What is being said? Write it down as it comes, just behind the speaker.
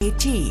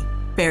radio&lt.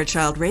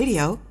 Fairchild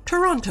Radio,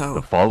 Toronto.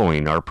 The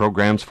following are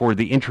programs for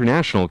the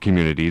international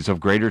communities of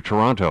Greater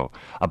Toronto.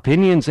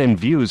 Opinions and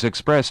views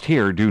expressed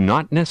here do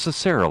not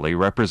necessarily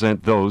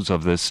represent those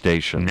of this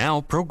station.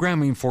 Now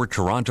programming for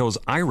Toronto's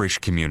Irish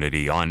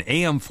community on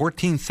AM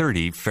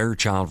 1430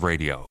 Fairchild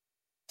Radio.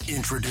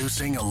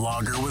 Introducing a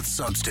lager with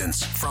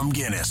substance from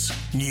Guinness.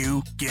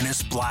 New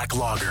Guinness Black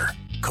Lager.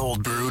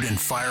 Cold brewed and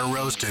fire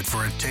roasted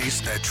for a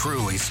taste that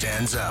truly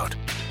stands out.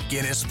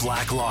 Guinness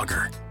Black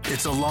Lager.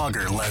 It's a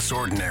lager less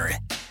ordinary.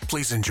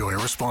 Please enjoy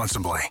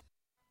responsibly.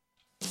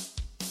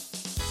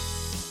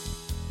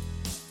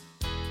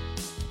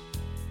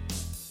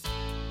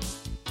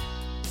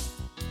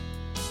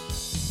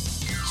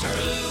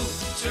 Turaloo,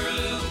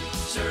 Turaloo,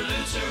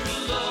 Turaloo,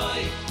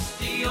 Turaloy,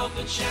 the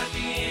Open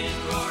champion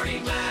Rory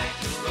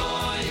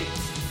McIlroy.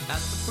 At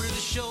the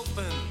British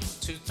Open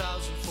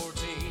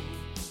 2014,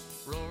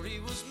 Rory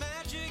was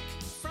magic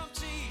from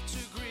tee to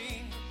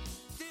green.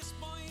 This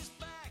boy is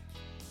back,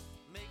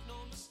 make no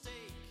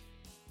mistake,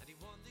 and he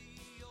won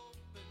the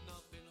Open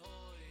up in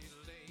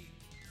Hoylake.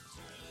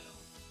 Turaloo,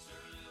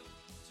 Turaloo,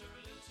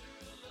 Turaloo,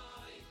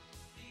 Turaloy,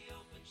 the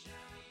Open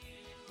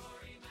champion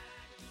Rory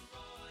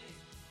McIlroy.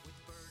 With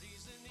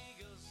birdies and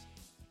eagles,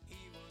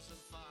 he was on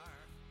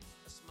fire.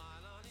 A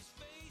smile on his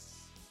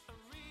face, a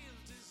real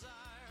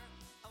desire,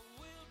 a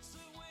will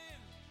to win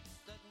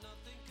that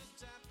nothing could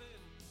dampen.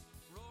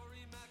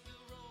 Rory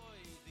McIlroy,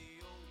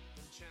 the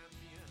Open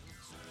champion.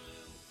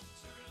 Turaloo,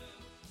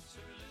 Turaloo,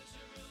 Turaloo,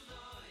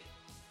 Turaloy,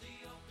 the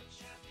Open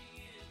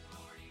champion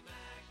Rory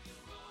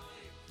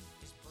McIlroy.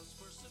 His putts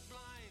were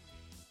sublime,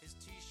 his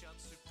tee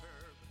shots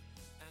superb,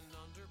 and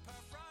under par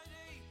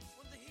Friday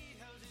when the heat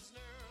held his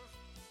nerve.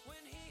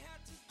 When he had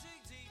to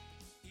dig deep,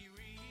 he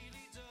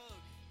really dug,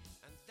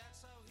 and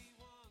that's how he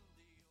won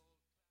the Old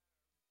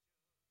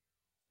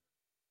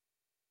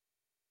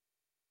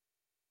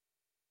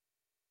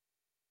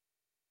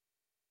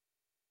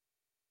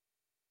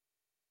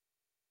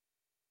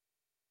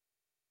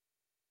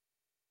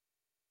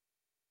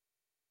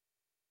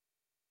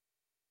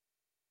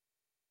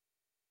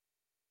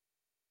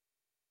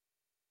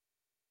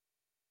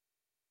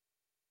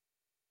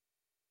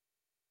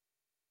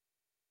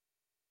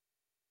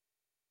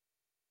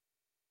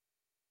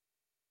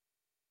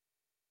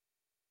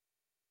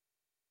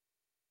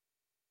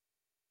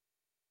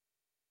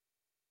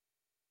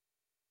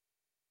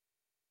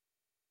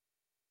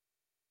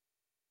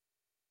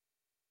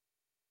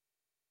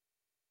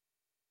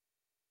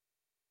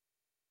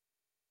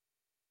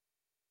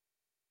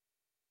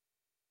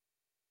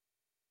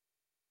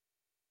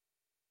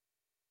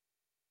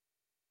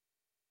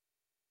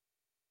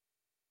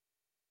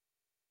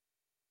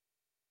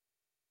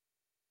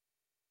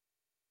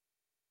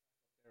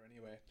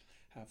Anyway,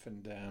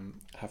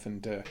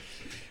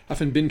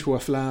 haven't been to a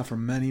fla for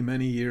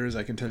many years,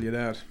 I can tell you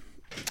that.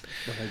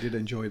 But I did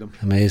enjoy them.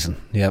 Amazing.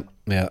 Yeah.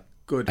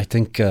 Good. I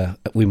think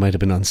we might have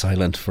been on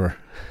silent for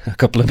a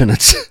couple of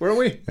minutes. Were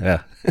we?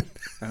 Yeah.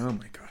 Oh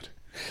my God.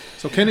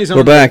 So Kenny's on.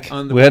 We're back.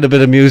 On the we had a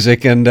bit of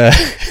music and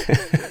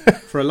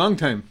for a long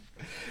time.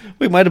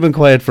 We might have been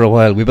quiet for a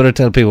while. We better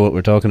tell people what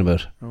we're talking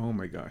about. Oh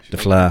my gosh. The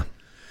fla.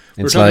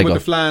 We're talking about the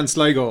fla in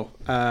Sligo.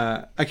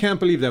 I can't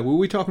believe that. Were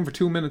we talking for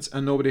 2 minutes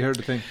and nobody heard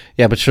the thing?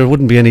 Yeah, but sure, it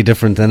wouldn't be any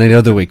different than any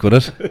other week, would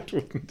it? It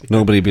wouldn't.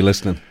 Nobody'd be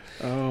listening.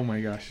 Oh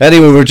my gosh.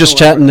 Anyway, we were just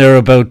chatting there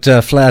about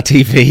Fla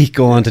TV.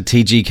 Go on to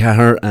TG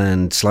Cahir,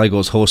 and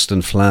Sligo's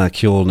hosting Fla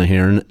Ceol na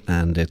hÉireann,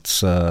 and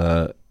it's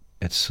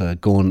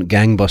going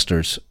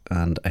gangbusters.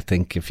 And I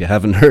think if you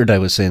haven't heard, I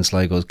was saying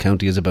Sligo's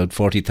county is about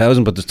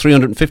 40,000, but there's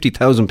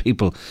 350,000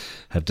 people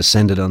have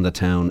descended on the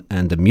town,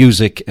 and the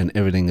music and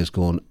everything is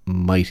going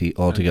mighty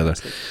altogether.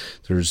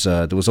 There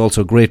was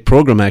also a great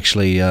programme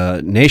actually.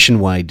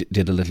 Nationwide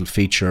did a little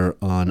feature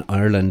on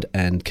Ireland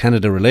and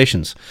Canada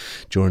relations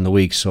during the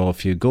week. So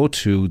if you go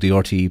to the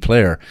RTE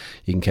player,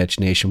 you can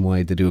catch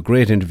Nationwide. They do a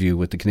great interview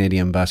with the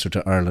Canadian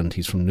ambassador to Ireland.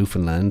 He's from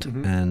Newfoundland,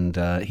 and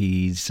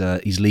he's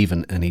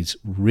leaving, and he's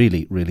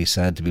really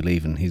sad to be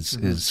leaving.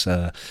 His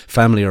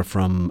family are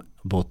from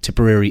both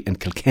Tipperary and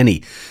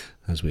Kilkenny,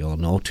 as we all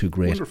know, two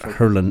great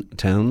hurling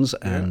towns.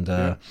 And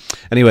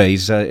anyway,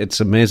 it's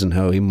amazing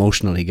how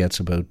emotional he gets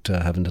about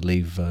having to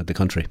leave the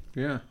country.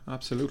 Yeah,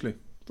 absolutely.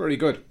 Very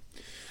good.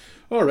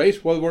 All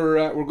right, well,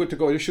 we're good to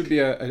go. This should be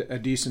a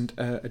decent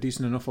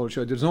enough old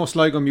show. There's no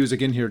Sligo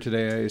music in here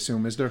today, I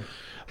assume, is there?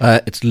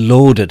 It's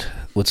loaded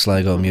with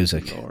Sligo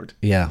music. Lord.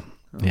 Yeah.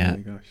 Oh my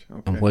gosh.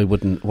 Okay. And why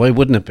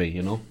wouldn't it be,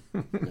 you know?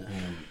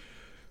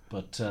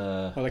 Well,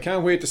 I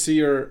can't wait to see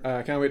your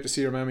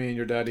mammy and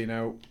your daddy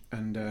now,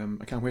 and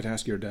I can't wait to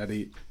ask your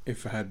daddy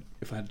if I had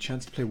a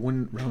chance to play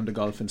one round of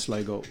golf in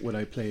Sligo, would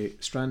I play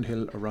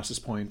Strandhill or Ross's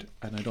Point?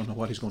 And I don't know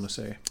what he's going to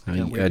say.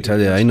 I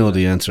tell you, I know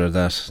the answer to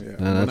that. Yeah,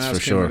 that's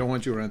for sure. I don't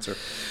want your answer.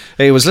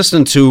 Hey, I was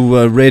listening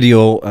to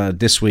radio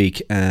this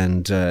week,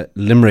 and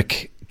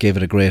Limerick gave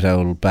it a great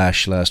old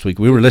bash last week.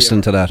 We were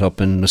listening to that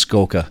up in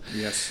Muskoka.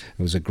 Yes.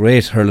 It was a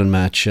great hurling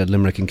match at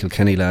Limerick and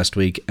Kilkenny last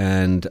week,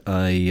 and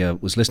I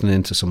was listening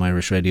into some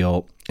Irish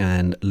radio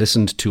and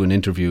listened to an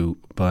interview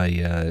by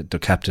their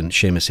captain,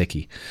 Seamus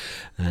Hickey.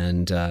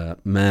 And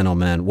man, oh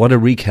man, what a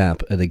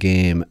recap of the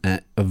game. A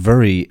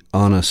very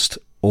honest,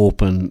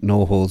 open,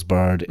 no holds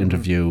barred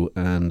interview,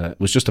 and it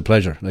was just a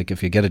pleasure. Like,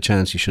 if you get a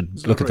chance, you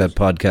should look at that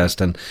podcast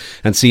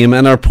and see him.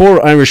 And our poor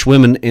Irish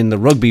women in the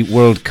Rugby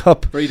World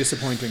Cup, very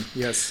disappointing,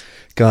 yes,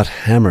 got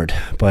hammered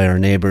by our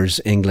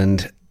neighbours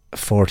England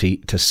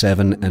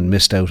 40-7 and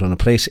missed out on a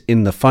place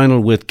in the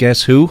final with,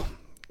 guess who?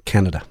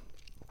 Canada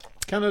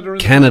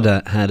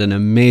had an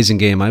amazing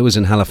game. I was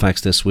in Halifax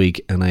this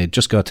week, and I had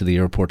just got to the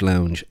airport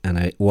lounge, and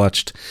I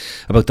watched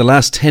about the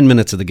last 10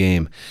 minutes of the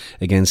game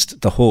against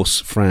the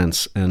hosts,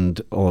 France,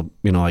 and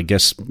I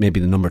guess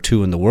maybe the number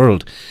 2 in the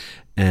world,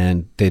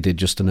 and they did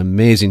just an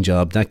amazing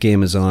job. That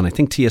game is on, I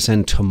think,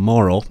 TSN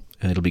tomorrow.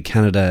 It'll be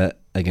Canada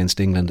against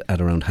England at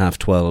around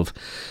 12:30.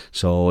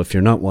 So if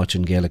you're not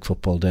watching Gaelic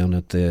football down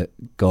at the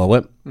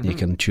Galway, you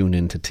can tune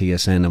in to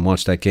TSN and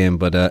watch that game.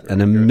 But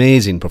an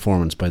amazing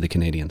performance by the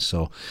Canadians.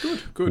 So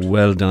good.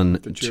 Well done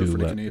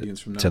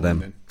to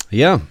them.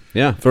 Yeah,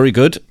 very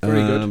good.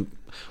 Very good.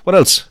 What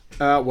else?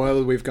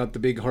 Well, we've got the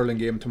big hurling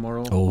game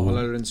tomorrow. All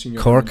Ireland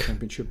Senior Cork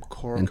Championship,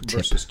 Cork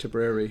versus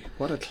Tipperary.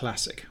 What a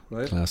classic,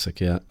 right? Classic,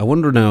 yeah. I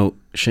wonder now,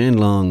 Shane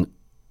Long,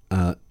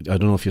 I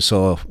don't know if you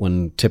saw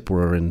when Tip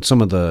were in some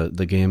of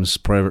the games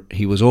prior,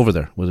 he was over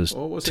there with his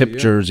Tip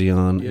jersey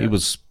on. Yeah. He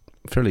was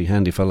a fairly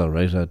handy fella,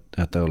 right,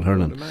 at the old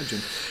hurling. I would imagine.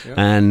 Yeah.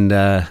 And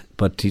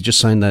but he just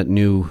signed that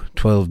new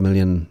 £12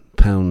 million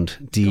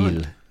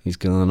deal. He's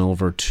gone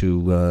over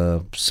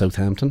to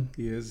Southampton.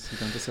 He's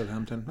gone to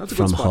Southampton. That's a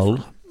from good spot Hull.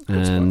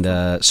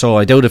 And so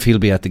I doubt if he'll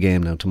be at the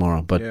game now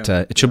tomorrow. But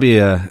it should be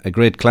a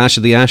great clash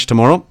of the ash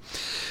tomorrow.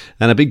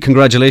 And a big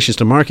congratulations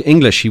to Mark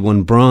English. He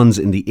won bronze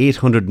in the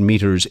 800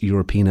 metres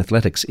European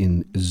Athletics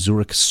in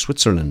Zurich,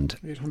 Switzerland.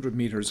 800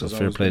 metres so has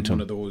always been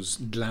one of those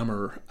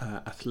glamour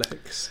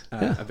athletics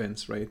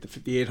events, right?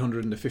 The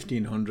 800 and the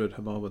 1500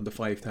 have always, the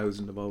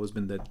 5000 have always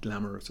been the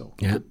glamour. So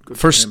good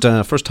first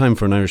time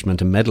for an Irishman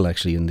to medal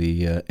actually in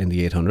the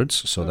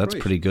 800s. So that's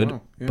pretty good.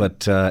 Wow. Yeah.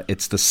 But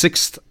it's the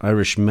 6th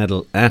Irish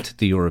medal at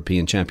the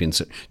European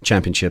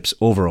Championships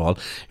overall.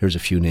 Here's a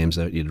few names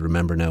that you'd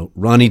remember now.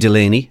 Ronnie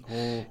Delaney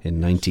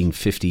in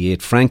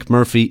 1958, Frank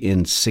Murphy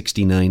in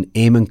 69,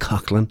 Eamon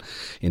Coughlin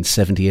in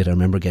 78. I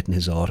remember getting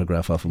his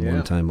autograph off him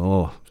one time.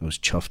 I was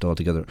chuffed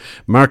altogether.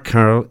 Mark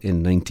Carroll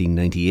in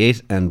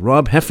 1998 and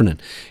Rob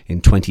Heffernan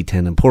in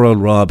 2010. And poor old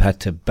Rob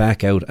had to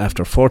back out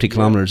after 40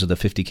 kilometres of the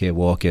 50k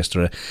walk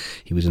yesterday.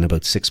 He was in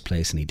about 6th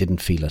place and he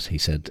didn't feel it, he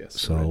said.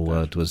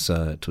 It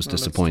was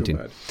disappointing.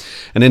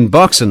 And in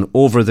boxing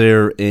over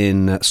there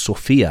in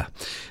Sofia,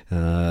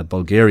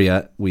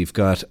 Bulgaria, we've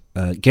got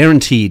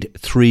guaranteed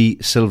 3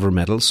 silver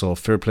medals, so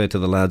fair play to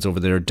the lads over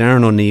there.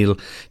 Darren O'Neill,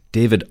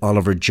 David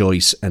Oliver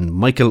Joyce and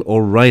Michael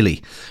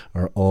O'Reilly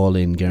are all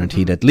in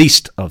guaranteed at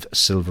least of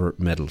silver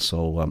medals,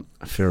 so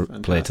fair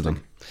play to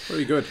them.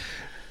 Very good.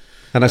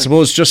 And I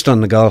suppose just on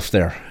the golf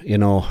there,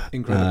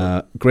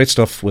 incredible. Great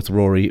stuff with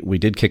Rory. We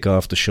did kick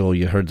off the show.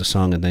 You heard the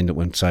song and then it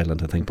went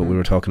silent, I think. But we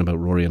were talking about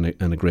Rory and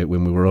a great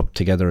win. We were up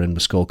together in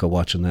Muskoka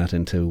watching that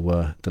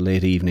into the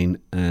late evening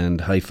and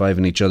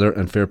high-fiving each other.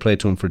 And fair play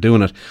to him for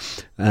doing it.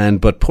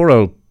 But poor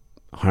old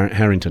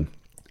Harrington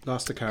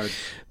lost the card.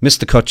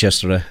 Missed the cut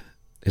yesterday.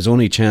 His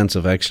only chance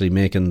of actually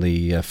making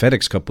the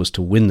FedEx Cup was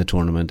to win the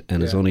tournament,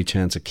 and his only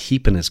chance of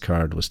keeping his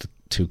card was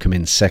to come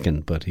in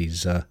second. But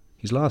he's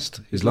lost.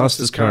 He's lost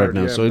his card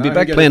now, so he'll be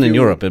back playing in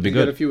Europe. It'll be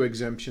good. Get a few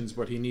exemptions,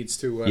 but he needs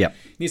to.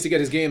 Needs to get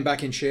his game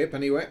back in shape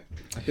anyway.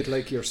 A bit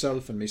like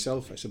yourself and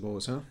myself, I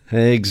suppose, huh?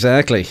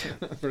 Exactly.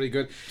 Very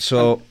good.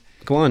 So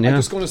go on, I'm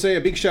just going to say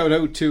a big shout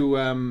out to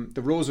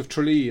the Rose of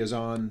Tralee is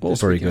on.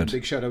 Very good.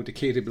 Big shout out to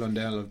Katie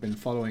Blundell. I've been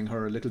following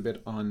her a little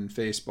bit on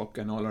Facebook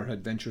and all her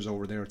adventures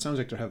over there. It sounds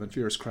like they're having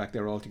fierce crack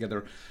there all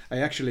together. I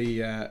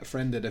actually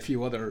friended a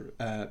few other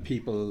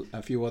people,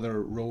 a few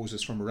other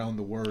roses from around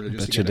the world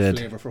just to get a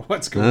flavour for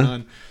what's going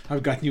on.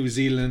 I've got New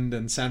Zealand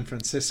and San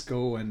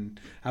Francisco and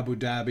Abu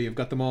Dhabi. I've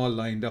got them all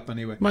lined up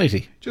anyway.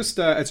 Mighty. Just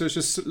so it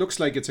just looks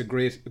like it's a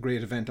great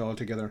event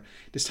altogether.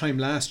 This time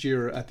last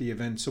year at the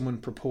event, someone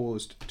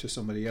proposed to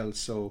somebody else.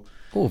 So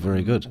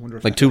very good.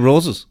 Like 2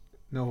 roses?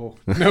 No,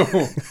 none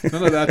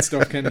of that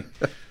stuff, Kenny.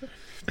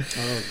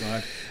 Oh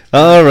God!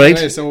 All right.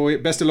 Anyway, so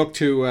best of luck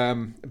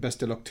to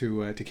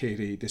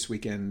Katie this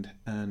weekend,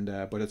 and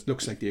but it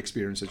looks like the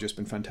experience has just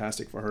been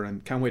fantastic for her,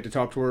 and can't wait to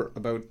talk to her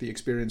about the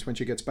experience when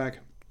she gets back.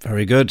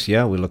 Very good.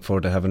 Yeah, we look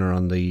forward to having her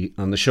on the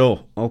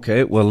show.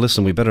 Okay. Well,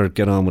 listen, we better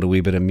get on with a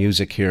wee bit of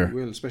music here.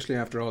 We will, especially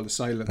after all the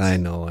silence. I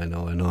know.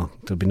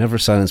 There'll be never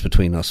silence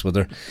between us, will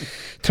there?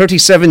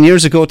 37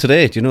 years ago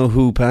today, do you know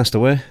who passed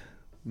away?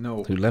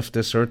 No. Who left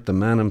this earth? The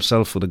man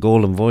himself with a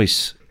golden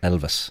voice,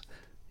 Elvis.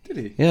 Did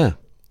he? Yeah.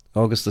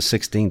 August the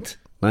 16th,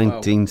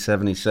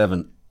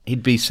 1977.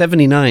 He'd be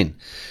 79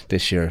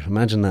 this year.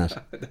 Imagine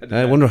that.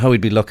 I wonder how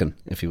he'd be looking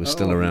if he was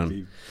still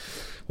around.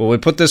 Well, we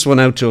put this one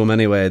out to him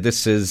anyway.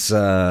 This is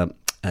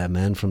a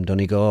man from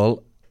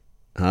Donegal,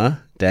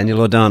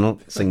 Daniel O'Donnell,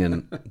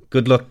 singing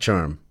Good Luck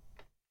Charm.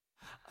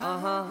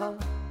 Uh-huh.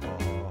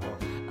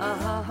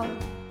 Uh-huh.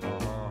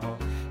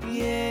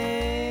 Yeah.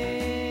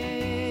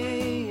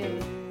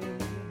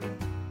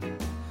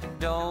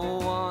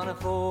 Don't want a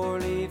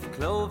four-leaf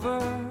clover.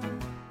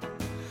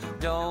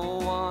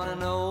 Don't want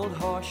an old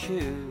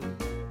horseshoe.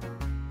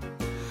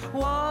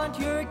 Want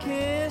your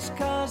kiss,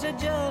 'cause I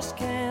just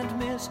can't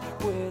miss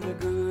with a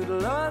good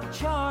luck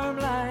charm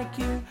like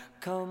you.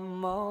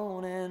 Come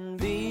on and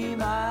be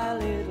my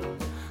little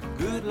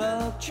good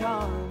luck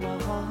charm.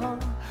 Uh-huh.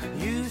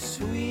 You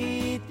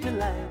sweet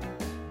delight.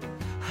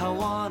 I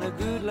want a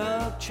good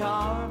luck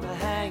charm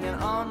hanging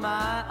on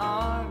my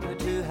arm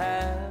to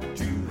have,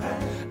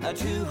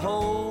 to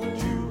hold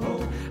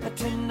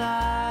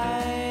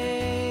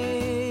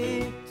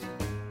tonight.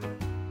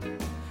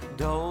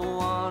 Don't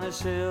want a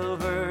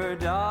silver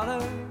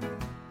dollar,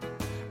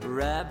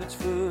 rabbit's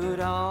foot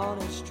on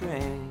a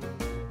string.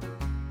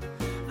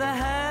 The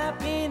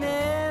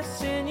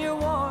happiness in your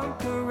warm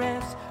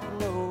caress,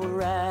 no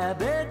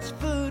rabbit's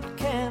foot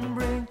can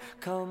bring.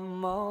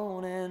 Come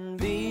on and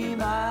be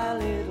my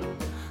little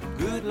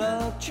good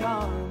luck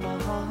charm.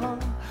 Uh-huh.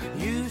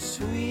 You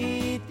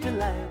sweet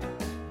delight.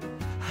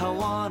 I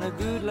want a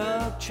good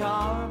luck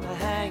charm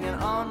hanging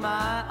on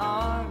my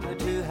arm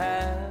to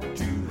have,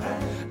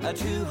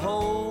 to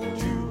hold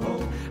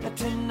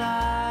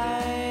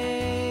tonight.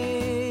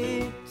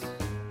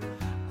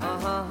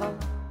 Uh-huh.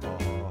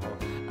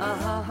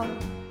 Uh-huh.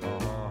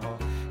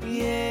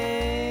 Yeah.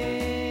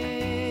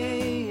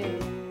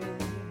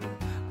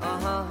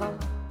 Uh-huh.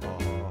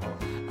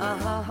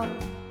 Uh-huh.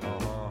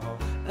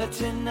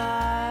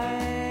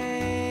 Tonight.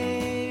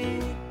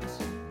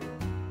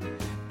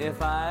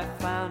 If I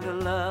found a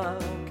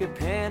lucky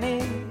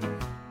penny,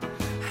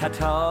 I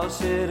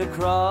toss it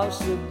across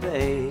the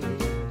bay.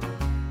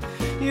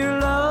 Your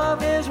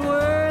love is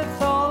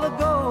worth all the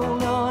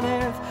gold on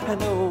earth, and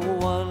no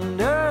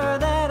wonder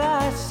that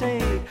I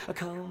say,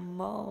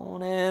 come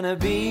on and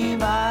be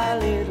my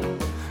little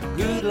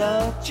good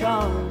luck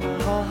charm.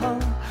 Uh-huh.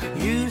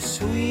 You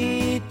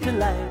sweet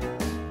delight.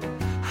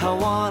 I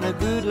want a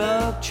good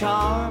luck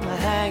charm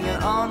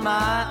hanging on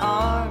my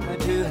arm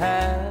to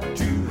have,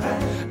 to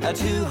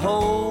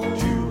hold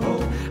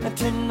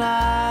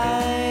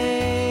tonight.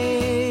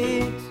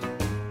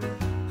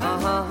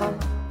 Uh-huh.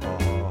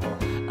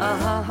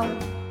 Uh-huh.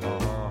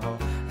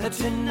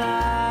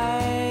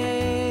 Tonight.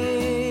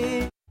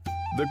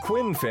 The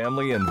Quinn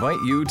family invite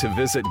you to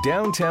visit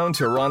downtown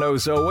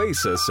Toronto's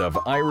oasis of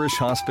Irish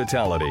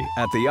hospitality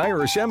at the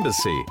Irish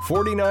Embassy,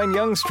 49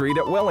 Yonge Street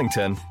at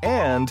Wellington,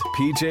 and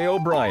PJ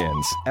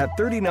O'Brien's at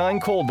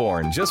 39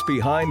 Colborne, just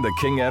behind the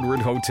King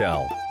Edward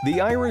Hotel. The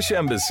Irish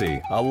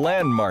Embassy, a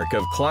landmark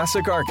of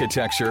classic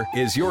architecture,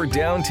 is your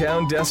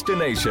downtown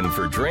destination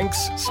for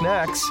drinks,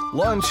 snacks,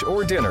 lunch,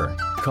 or dinner.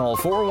 Call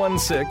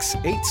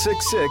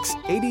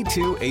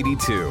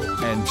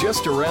 416-866-8282. And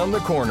just around the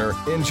corner,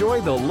 enjoy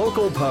the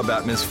local pub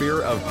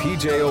atmosphere of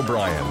PJ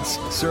O'Brien's,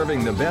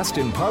 serving the best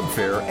in pub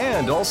fare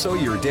and also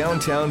your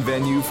downtown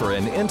venue for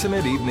an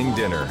intimate evening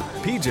dinner.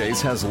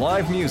 PJ's has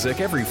live music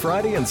every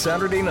Friday and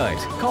Saturday night.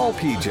 Call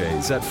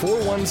PJ's at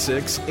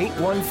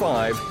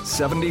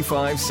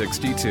 416-815-7562.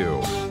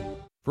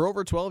 For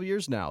over 12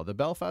 years now, the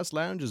Belfast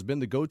Lounge has been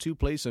the go-to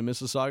place in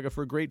Mississauga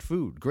for great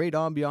food, great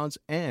ambiance,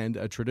 and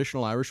a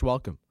traditional Irish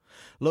welcome.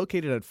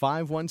 Located at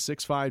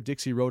 5165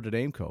 Dixie Road at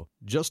Aimco,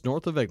 just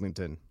north of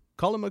Eglinton,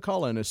 Colin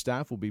McCullough and his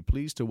staff will be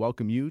pleased to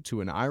welcome you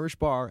to an Irish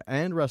bar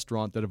and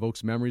restaurant that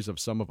evokes memories of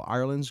some of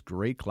Ireland's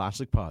great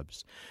classic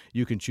pubs.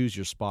 You can choose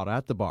your spot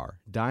at the bar,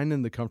 dine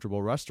in the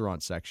comfortable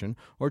restaurant section,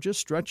 or just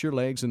stretch your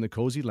legs in the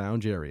cozy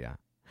lounge area.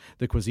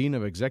 The cuisine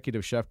of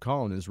Executive Chef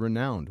Colin is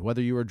renowned,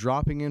 whether you are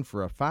dropping in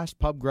for a fast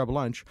pub grub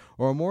lunch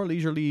or a more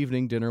leisurely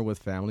evening dinner with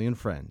family and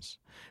friends.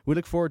 We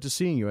look forward to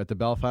seeing you at the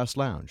Belfast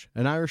Lounge,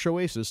 an Irish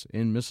oasis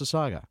in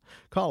Mississauga.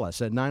 Call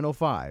us at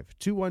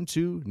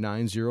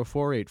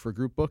 905-212-9048 for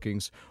group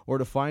bookings or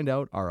to find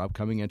out our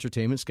upcoming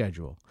entertainment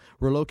schedule.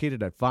 We're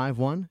located at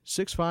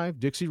 5165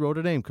 Dixie Road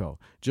at Aimco,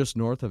 just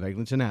north of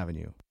Eglinton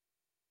Avenue.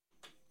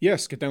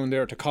 Yes, get down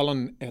there to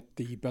Colin at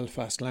the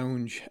Belfast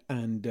Lounge,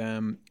 and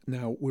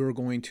now we're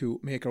going to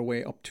make our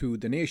way up to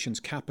the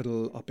nation's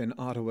capital up in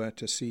Ottawa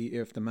to see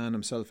if the man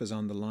himself is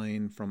on the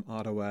line from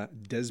Ottawa,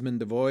 Desmond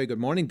Devoy. Good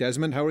morning,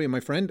 Desmond. How are you, my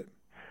friend?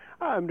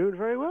 I'm doing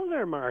very well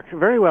there, Mark.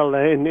 Very well,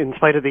 in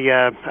spite of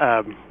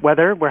the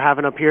weather we're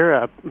having up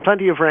here.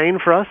 Plenty of rain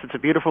for us. It's a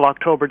beautiful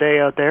October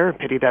day out there.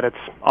 Pity that it's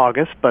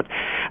August. But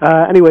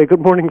anyway, good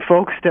morning,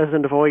 folks.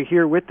 Desmond Devoy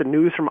here with the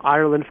news from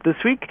Ireland for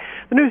this week.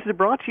 The news is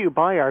brought to you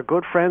by our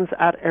good friends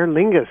at Aer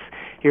Lingus.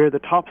 Here are the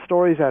top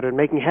stories out and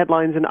making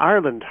headlines in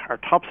Ireland. Our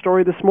top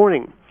story this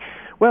morning.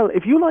 Well,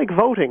 if you like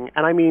voting,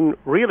 and I mean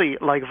really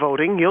like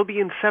voting, you'll be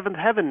in seventh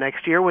heaven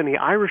next year when the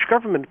Irish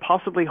government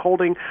possibly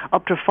holding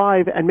up to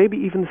 5 and maybe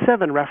even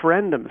 7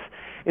 referendums.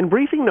 In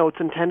briefing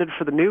notes intended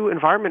for the new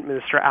Environment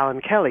Minister,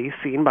 Alan Kelly,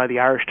 seen by the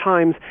Irish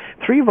Times,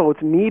 3 votes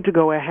need to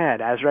go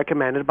ahead, as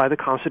recommended by the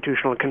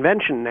Constitutional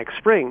Convention next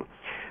spring.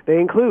 They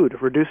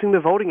include reducing the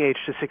voting age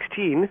to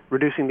 16,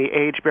 reducing the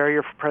age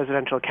barrier for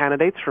presidential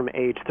candidates from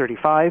age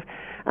 35,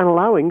 and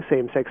allowing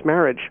same-sex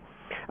marriage.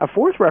 A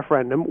fourth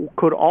referendum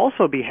could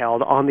also be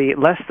held on the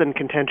less than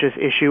contentious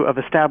issue of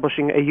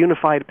establishing a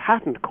unified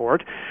patent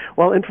court,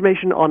 while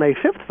information on a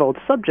fifth vote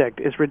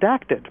subject is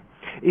redacted.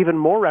 Even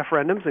more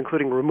referendums,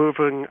 including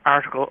removing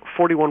Article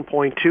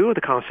 41.2 of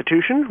the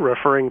Constitution,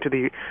 referring to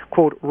the,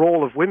 quote,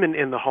 role of women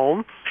in the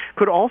home,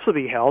 could also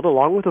be held,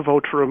 along with a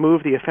vote to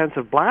remove the offence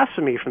of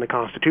blasphemy from the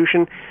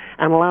Constitution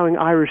and allowing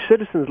Irish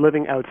citizens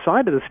living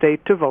outside of the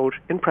state to vote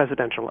in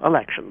presidential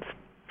elections.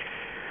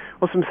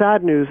 Well, some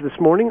sad news this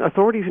morning.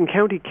 Authorities in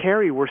County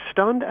Kerry were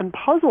stunned and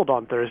puzzled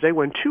on Thursday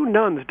when two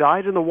nuns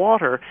died in the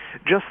water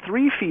just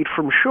 3 feet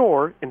from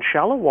shore in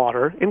shallow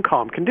water in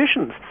calm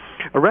conditions.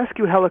 A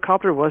rescue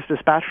helicopter was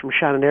dispatched from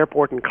Shannon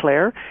Airport in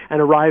Clare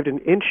and arrived in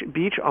Inch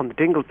Beach on the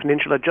Dingle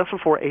Peninsula just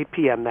before 8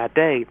 p.m. that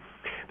day.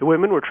 The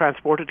women were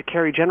transported to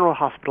Kerry General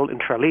Hospital in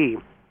Tralee.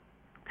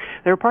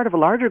 They were part of a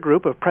larger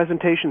group of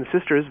Presentation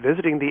Sisters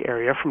visiting the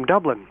area from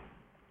Dublin.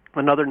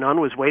 Another nun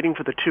was waiting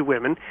for the two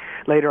women,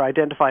 later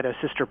identified as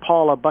Sister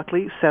Paula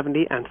Buckley,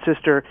 70, and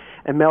Sister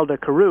Imelda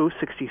Carew,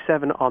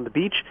 67, on the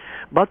beach,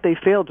 but they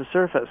failed to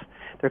surface.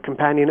 Their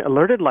companion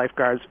alerted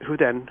lifeguards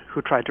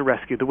who tried to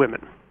rescue the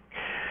women.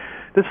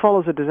 This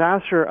follows a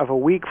disaster of a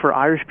week for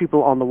Irish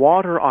people on the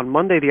water. On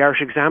Monday, the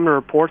Irish Examiner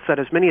reports that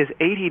as many as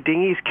 80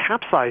 dinghies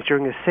capsized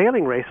during a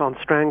sailing race on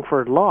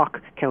Strangford Lough,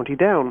 County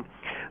Down.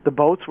 The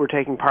boats were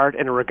taking part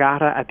in a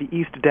regatta at the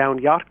East Down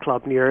Yacht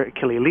Club near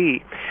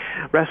Killylee.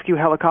 Rescue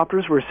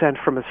helicopters were sent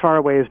from as far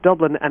away as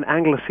Dublin and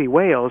Anglesey,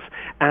 Wales,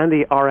 and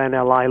the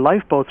RNLI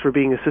lifeboats were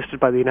being assisted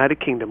by the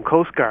United Kingdom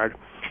Coast Guard.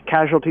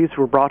 Casualties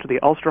were brought to the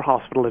Ulster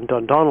Hospital in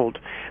Dundonald.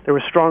 There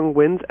were strong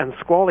winds and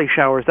squally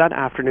showers that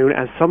afternoon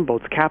as some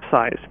boats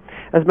capsized.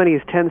 As many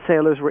as 10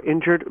 sailors were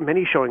injured,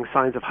 many showing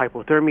signs of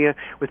hypothermia,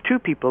 with 2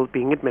 people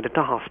being admitted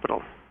to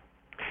hospital.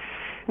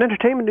 In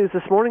entertainment news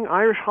this morning,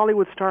 Irish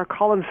Hollywood star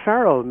Colin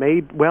Farrell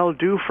may well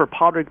do for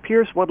Padraig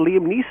Pearse what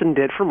Liam Neeson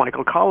did for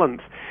Michael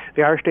Collins.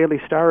 The Irish Daily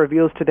Star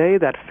reveals today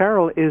that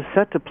Farrell is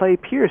set to play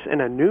Pearse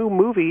in a new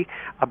movie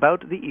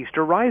about the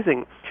Easter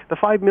Rising. The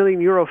 €5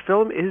 million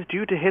film is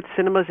due to hit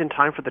cinemas in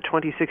time for the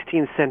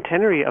 2016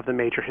 centenary of the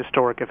major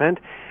historic event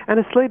and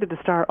is slated to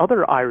star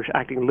other Irish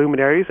acting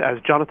luminaries as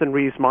Jonathan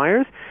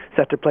Rhys-Meyers,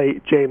 set to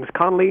play James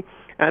Connolly,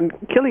 and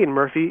Cillian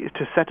Murphy is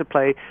set to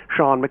play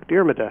Sean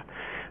McDermott.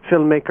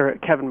 Filmmaker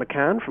Kevin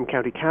McCann from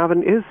County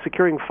Cavan is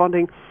securing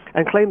funding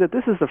and claimed that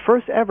this is the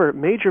first ever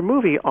major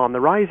movie on the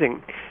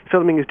Rising.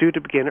 Filming is due to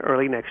begin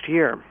early next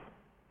year.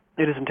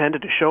 It is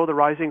intended to show the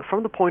Rising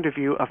from the point of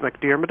view of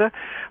McDermott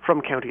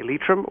from County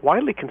Leitrim,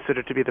 widely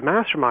considered to be the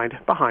mastermind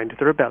behind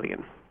the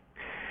rebellion.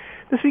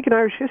 This week in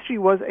Irish history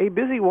was a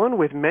busy one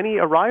with many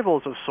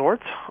arrivals of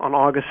sorts. On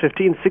August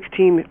 15,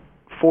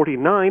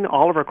 1649,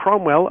 Oliver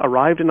Cromwell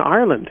arrived in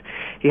Ireland.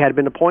 He had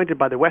been appointed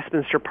by the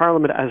Westminster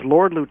Parliament as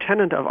Lord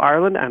Lieutenant of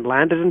Ireland and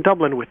landed in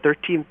Dublin with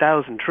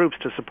 13,000 troops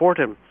to support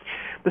him.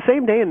 The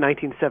same day in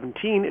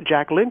 1917,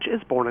 Jack Lynch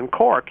is born in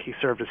Cork. He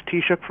served as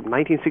Taoiseach from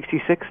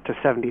 1966 to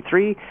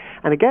 73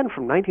 and again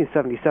from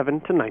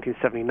 1977 to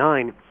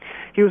 1979.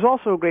 He was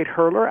also a great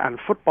hurler and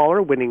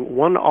footballer, winning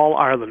 1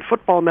 All-Ireland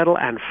football medal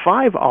and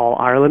 5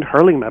 All-Ireland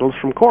hurling medals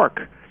from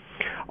Cork.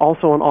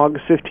 Also on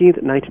August 15,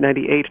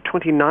 1998,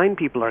 29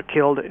 people are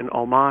killed in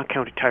Omagh,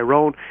 County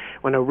Tyrone,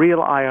 when a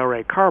real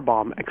IRA car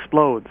bomb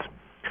explodes.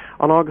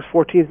 On August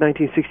 14,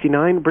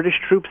 1969, British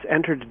troops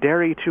entered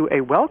Derry to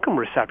a welcome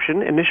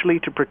reception, initially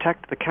to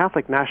protect the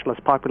Catholic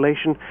nationalist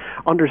population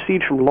under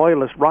siege from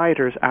loyalist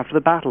rioters after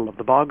the Battle of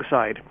the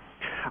Bogside.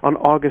 On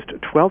August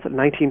 12,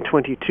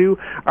 1922,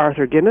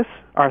 Arthur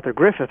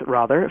Griffith,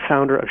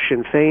 founder of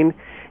Sinn Féin,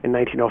 in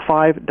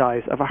 1905,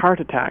 dies of a heart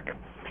attack.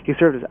 He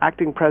served as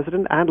acting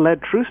president and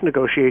led truce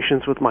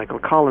negotiations with Michael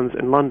Collins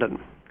in London.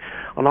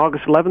 On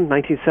August 11,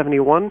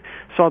 1971,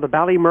 saw the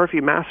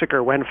Ballymurphy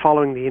massacre when,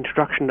 following the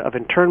introduction of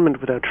internment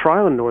without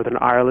trial in Northern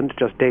Ireland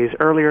just days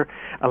earlier,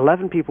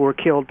 11 people were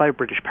killed by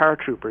British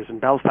paratroopers in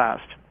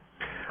Belfast.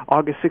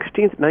 August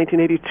 16,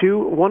 1982,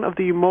 one of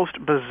the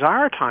most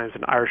bizarre times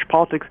in Irish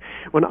politics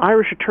when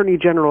Irish Attorney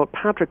General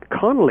Patrick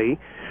Connolly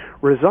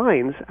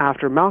resigns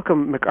after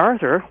Malcolm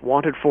MacArthur,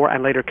 wanted for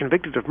and later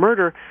convicted of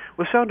murder,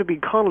 was found to be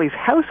Connolly's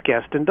house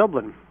guest in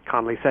Dublin.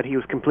 Connolly said he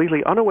was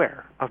completely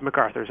unaware of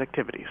MacArthur's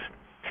activities.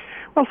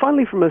 Well,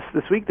 finally from us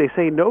this week, they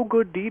say no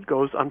good deed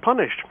goes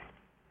unpunished.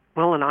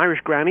 Well, an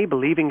Irish granny,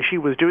 believing she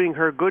was doing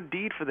her good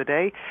deed for the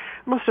day,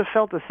 must have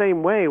felt the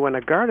same way when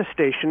a Garda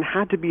station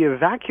had to be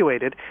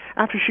evacuated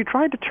after she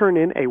tried to turn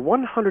in a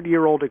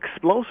 100-year-old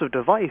explosive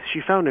device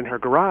she found in her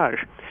garage.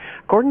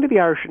 According to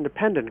the Irish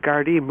Independent,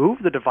 Gardaí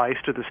moved the device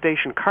to the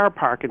station car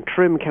park in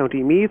Trim,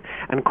 County Meath,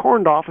 and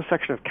cordoned off a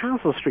section of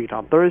Castle Street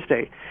on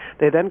Thursday.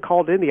 They then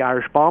called in the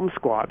Irish Bomb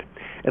Squad.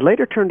 It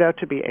later turned out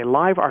to be a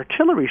live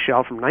artillery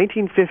shell from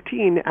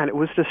 1915, and it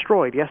was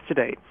destroyed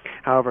yesterday.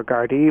 However,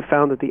 Gardaí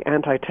found that the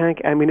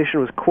anti-tank ammunition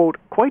was, quote,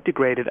 quite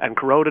degraded and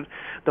corroded,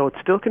 though it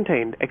still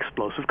contained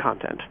explosive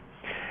content.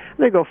 And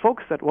There you go,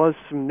 folks. That was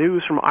some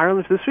news from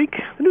Ireland this week.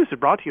 The news is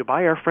brought to you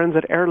by our friends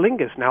at Aer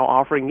Lingus, now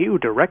offering you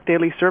direct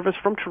daily service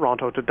from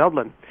Toronto to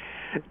Dublin.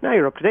 Now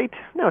you're up to date.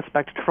 Now it's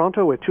back to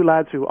Toronto with two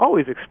lads who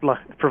always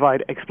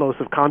provide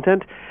explosive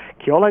content.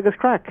 Ceol, agus,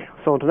 Craic.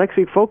 So until next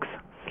week, folks,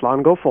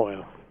 slán go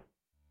foil.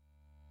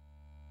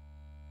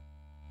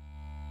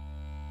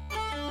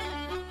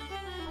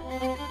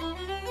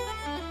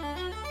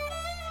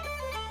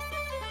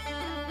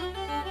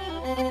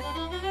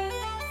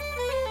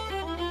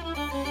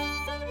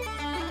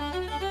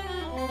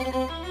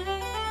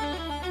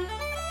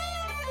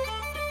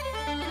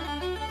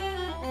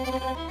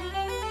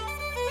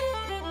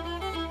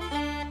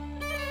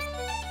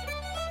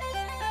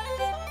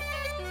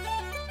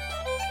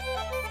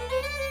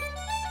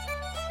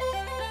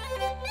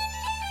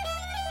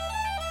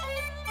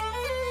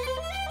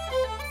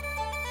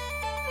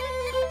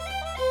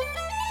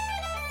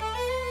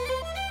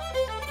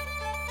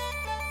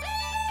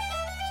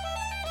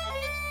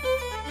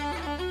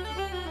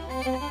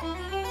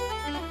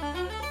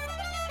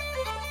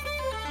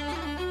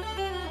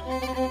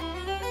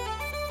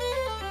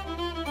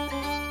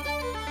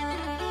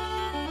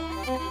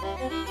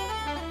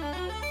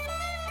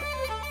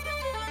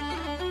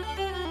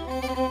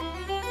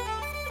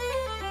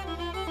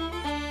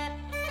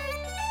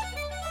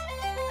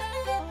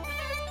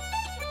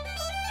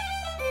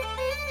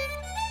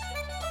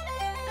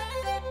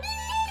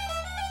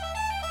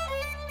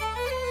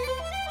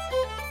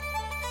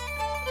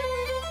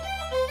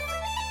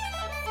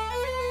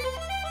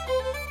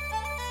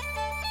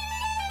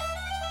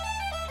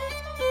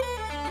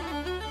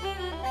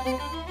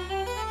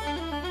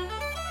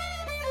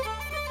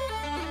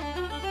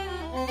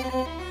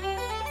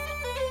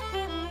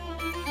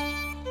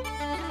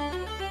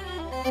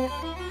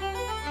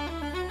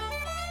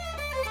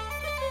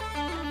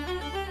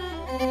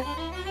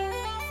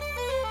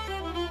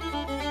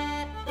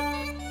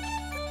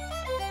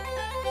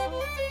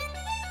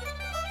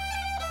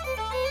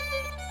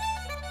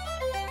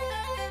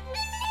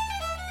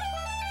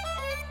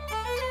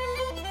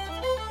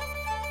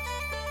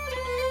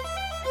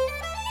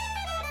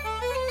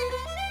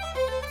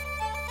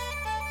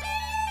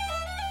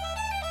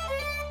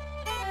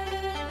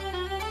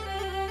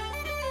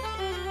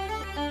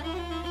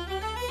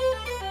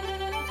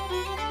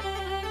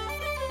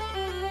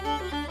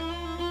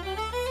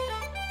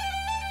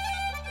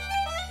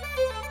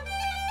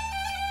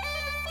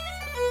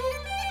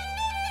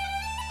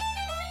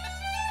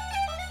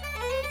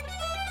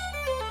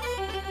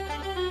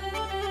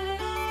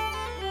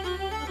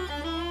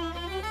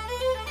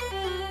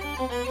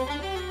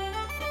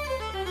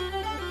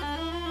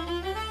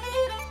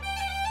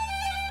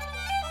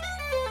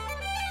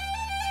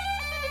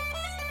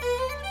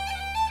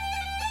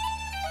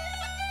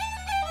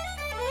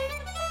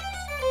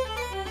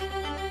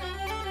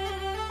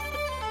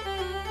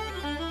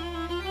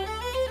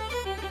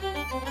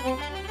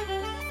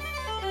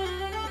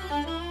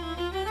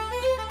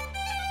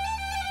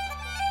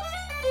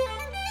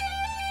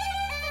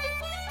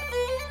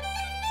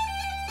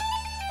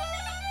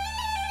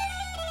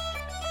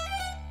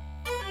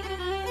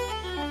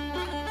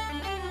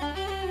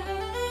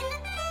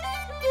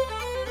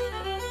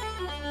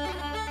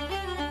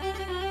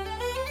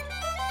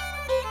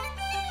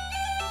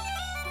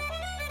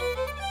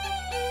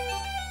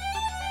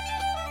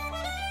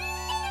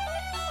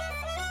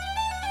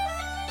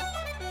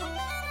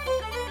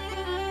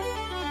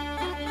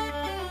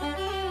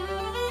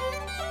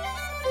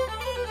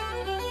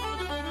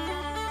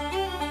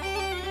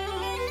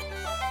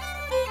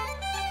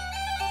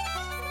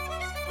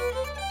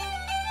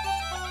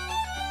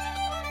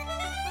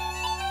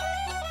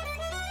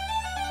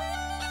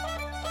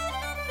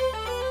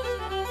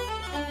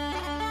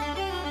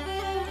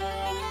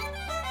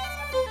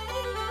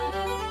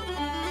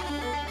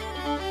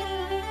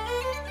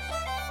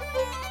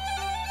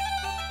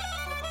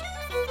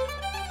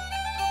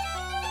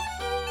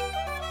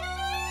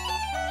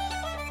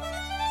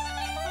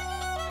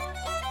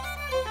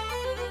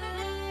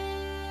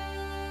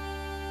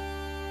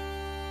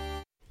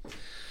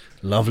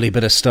 Lovely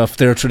bit of stuff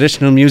there.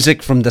 Traditional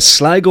music from the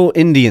Sligo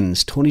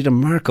Indians. Tony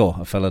DeMarco,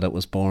 a fella that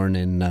was born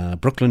in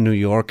Brooklyn, New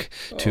York,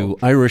 to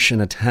Irish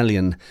and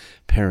Italian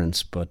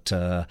parents, but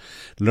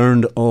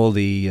learned all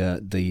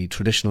the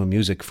traditional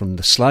music from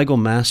the Sligo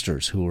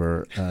Masters, who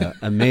were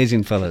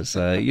amazing fellas.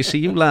 You see,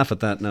 you laugh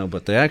at that now,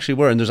 but they actually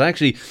were. And there's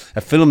actually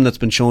a film that's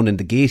been shown in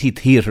the Gaiety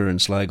Theatre in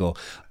Sligo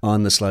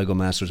on the Sligo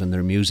Masters and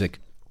their music.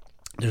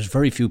 There's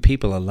very few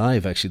people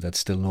alive actually that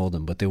still know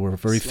them, but they were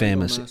very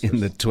famous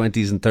in the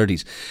 20s and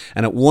 30s.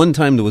 And at one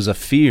time there was a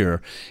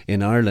fear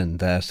in Ireland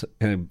that,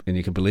 and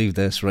you can believe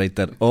this, right,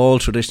 that all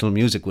traditional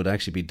music would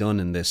actually be done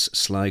in this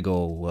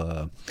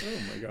Sligo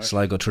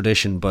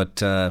tradition. But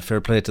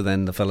fair play to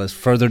then the fellas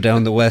further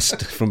down the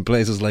west from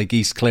places like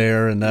East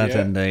Clare and that,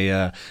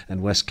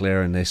 and West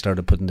Clare, and they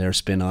started putting their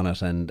spin on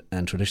it, and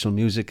traditional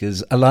music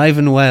is alive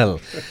and well.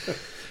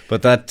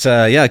 But that,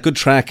 good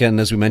track. And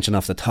as we mentioned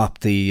off the top,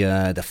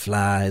 the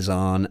Fla is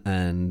on,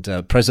 and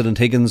President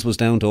Higgins was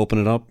down to open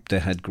it up. They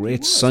had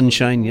great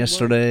sunshine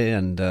yesterday,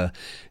 and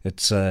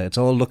it's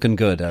all looking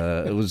good.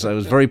 I was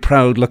very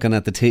proud looking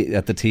at the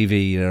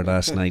TV there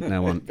last night.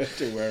 Now on, bet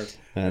you were.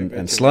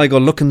 And Sligo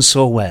looking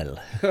so well.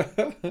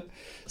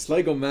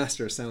 Sligo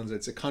Master sounds,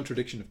 it's a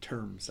contradiction of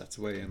terms. That's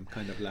the way I'm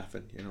kind of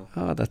laughing,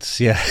 Oh,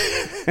 that's,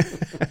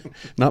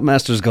 not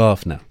Masters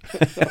Golf now.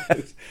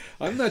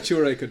 I'm not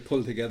sure I could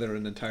pull together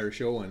an entire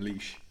show on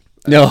leash.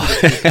 No.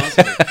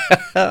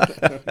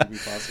 That would be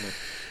possible.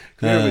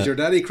 Claire, was your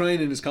daddy crying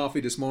in his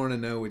coffee this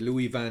morning now with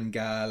Louis Van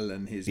Gaal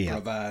and his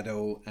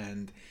bravado,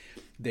 and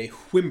they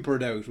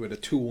whimpered out with a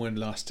 2-1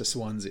 loss to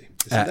Swansea?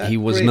 He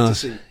was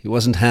not. He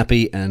wasn't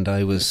happy, and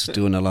I was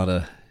doing a lot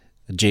of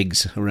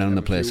jigs around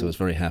the place. I was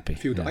very happy.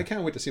 I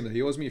can't wait to see him.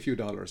 He owes me a few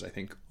dollars, I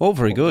think. Oh,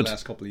 very good. The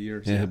last couple of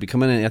years. Yeah, he'll be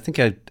coming in. I think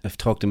I've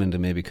talked him into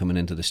maybe coming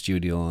into the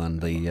studio on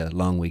the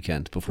long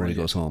weekend before he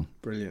goes home.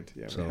 Brilliant.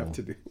 Yeah, so we have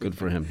to do. Good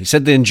for him. He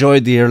said they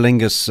enjoyed the Aer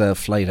Lingus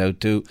flight out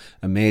too.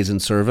 Amazing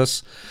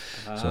service.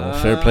 So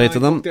fair play to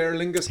them. Aer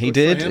Lingus, he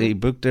did. He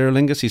booked Aer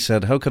Lingus. He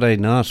said, "How could I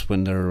not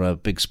when they're a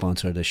big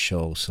sponsor of this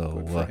show?" So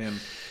good for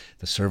him.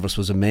 The service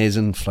was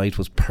amazing. Flight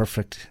was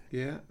perfect.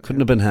 Yeah,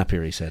 couldn't have been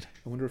happier. He said.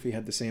 I wonder if he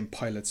had the same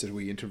pilots that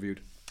we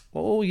interviewed.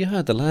 Oh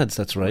yeah, the lads.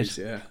 That's right. Nice,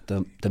 yeah.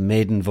 The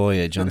maiden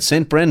voyage on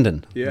St.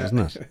 Brendan,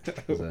 wasn't it?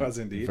 It was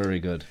indeed. Very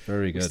good.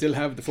 Very good. We still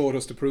have the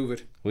photos to prove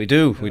it. We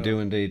do. We do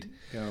indeed.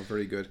 Yeah,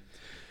 very good.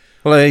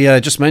 Well, I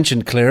just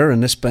mentioned Claire,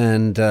 and this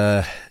band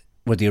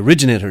were the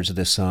originators of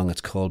this song.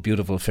 It's called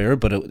Beautiful Affair,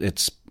 but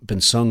it's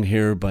been sung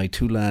here by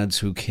two lads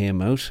who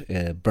came out,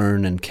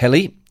 Byrne and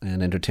Kelly,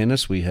 and entertained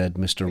us. We had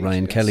Mr.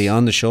 Ryan Kelly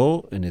on the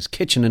show in his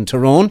kitchen in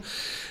Tyrone,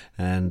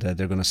 and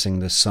they're going to sing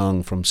this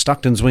song from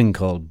Stockton's Wing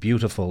called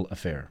Beautiful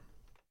Affair.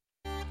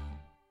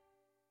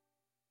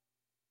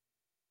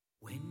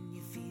 When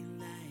you feel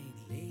like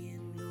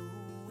laying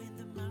low and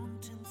the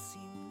mountains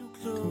seem no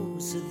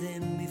closer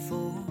than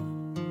before,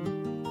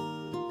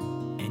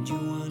 and you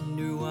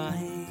wonder why,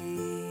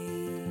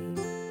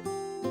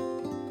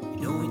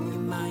 you know in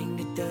your mind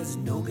it does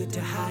no good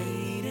to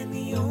hide, and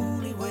the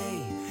only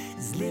way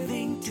is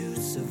living to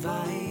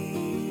survive.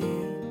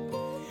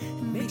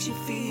 It makes you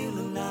feel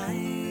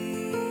alive.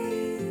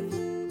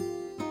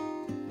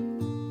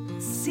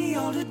 See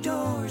all the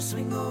doors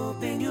swing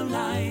open, your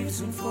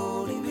lives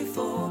unfolding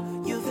before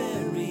your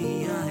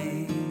very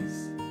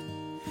eyes.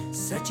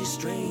 Such a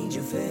strange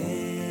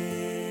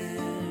affair.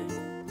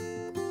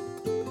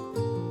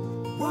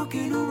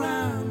 Walking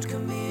around,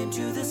 come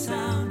into the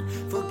sound,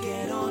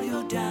 forget all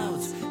your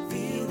doubts,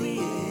 feel the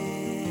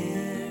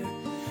air.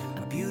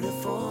 A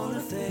beautiful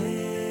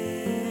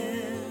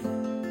affair.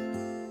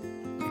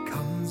 There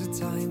comes a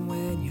time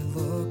when you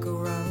look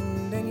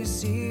around and you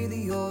see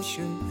the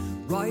ocean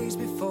rise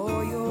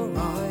before your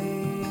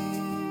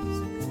eyes,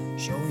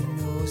 showing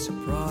no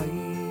surprise.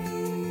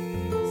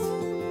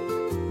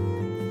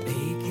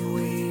 Make your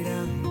way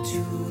down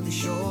to the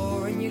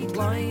shore and you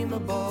climb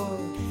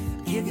aboard,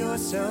 give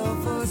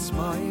yourself a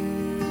smile,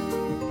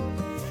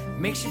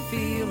 makes you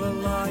feel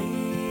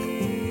alive.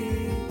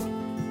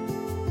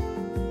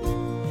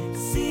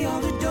 See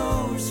all the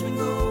doors swing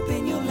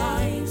open, your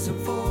lives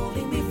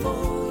unfolding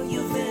before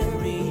your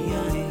very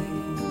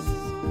eyes.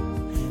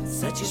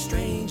 Such a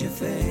strange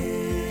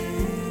affair.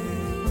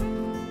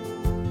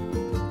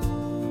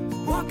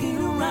 Walking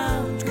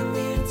around, come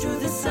into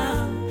the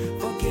sound,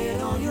 forget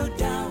all your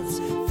doubts,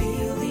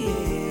 feel the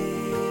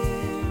air.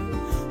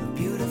 A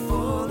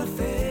beautiful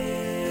affair.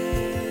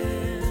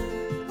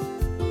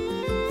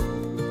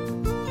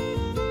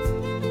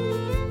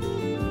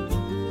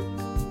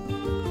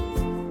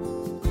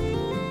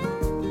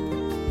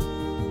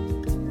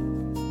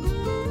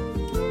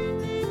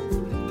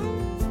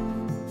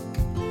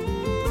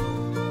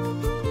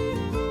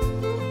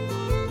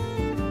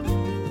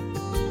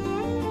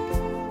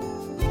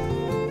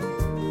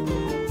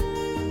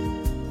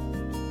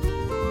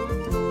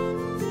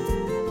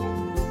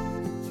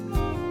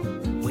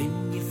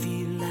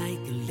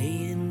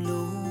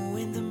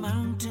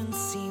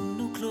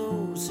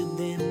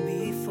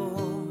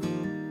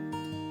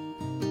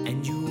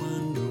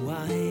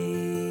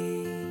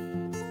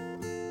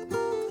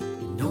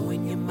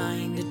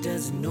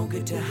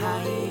 To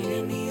hide,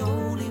 and the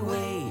only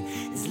way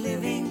is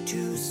living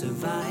to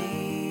survive.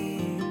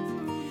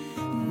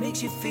 It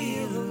makes you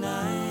feel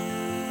alive.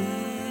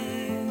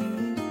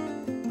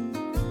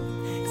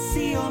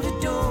 See all the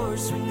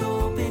doors swing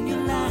open,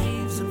 your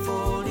lives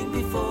unfolding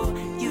before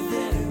your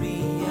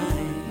very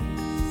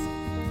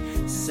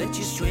eyes. Such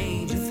a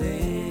strange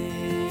affair.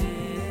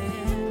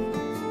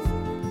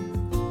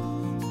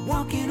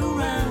 Walking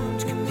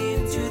around, come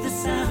into the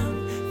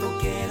sound,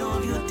 forget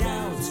all your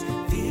doubts,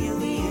 feel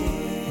the air.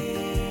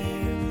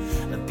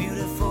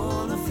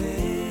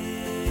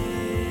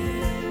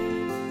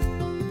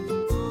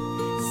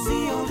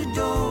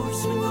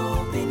 Doors swing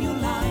open, your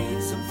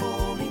lives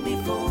unfolding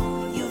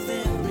before your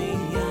very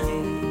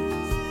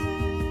eyes.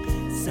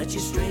 Such a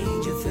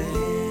strange affair.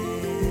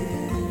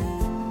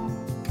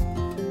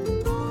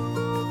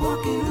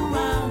 Walking around.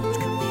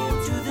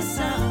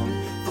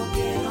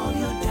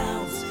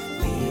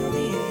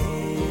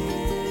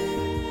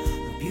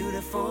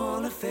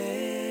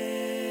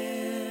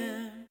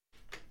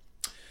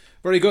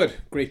 Very good.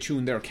 Great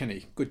tune there,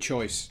 Kenny. Good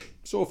choice.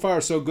 So far,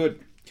 so good.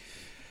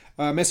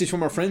 Message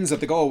from our friends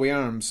at the Galway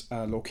Arms,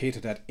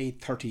 located at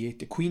 838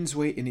 the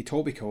Queensway in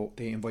Etobicoke.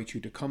 They invite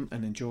you to come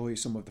and enjoy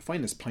some of the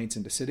finest pints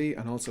in the city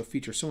and also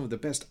feature some of the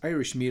best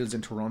Irish meals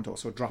in Toronto.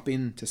 So drop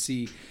in to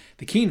see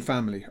the Keane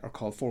family or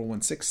call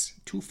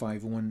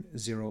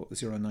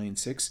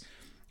 416-251-0096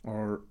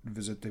 or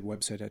visit the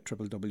website at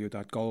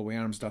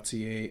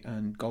www.galwayarms.ca.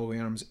 And Galway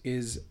Arms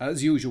is,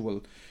 as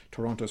usual,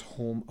 Toronto's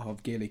home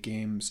of Gaelic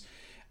games.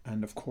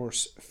 And of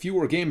course,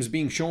 fewer games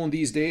being shown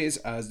these days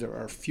as there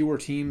are fewer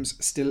teams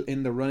still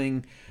in the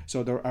running.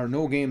 So there are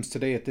no games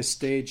today at this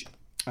stage.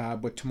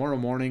 But tomorrow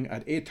morning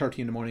at 8:30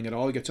 in the morning, it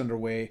all gets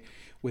underway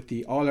with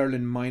the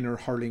All-Ireland Minor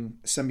Hurling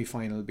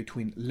semi-final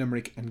between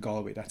Limerick and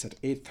Galway. That's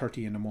at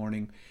 8:30 in the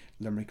morning.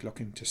 Limerick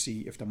looking to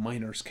see if the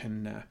Minors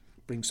can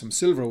bring some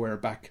silverware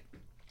back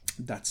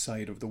that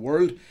side of the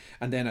world.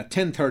 And then at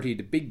 10:30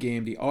 the big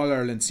game, the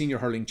All-Ireland Senior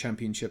Hurling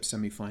Championship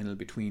semi-final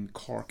between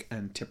Cork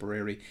and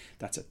Tipperary.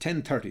 That's at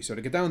 10:30. So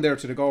to get down there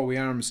to the Galway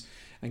Arms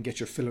and get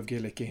your fill of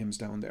Gaelic games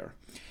down there.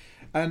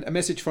 And a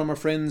message from our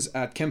friends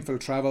at Kempfil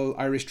Travel,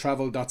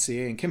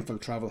 irishtravel.ca. And Kempfil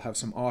Travel have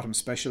some autumn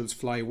specials.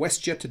 Fly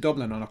WestJet to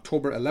Dublin on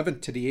October 11th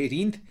to the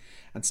 18th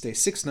and stay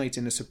 6 nights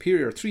in a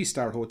superior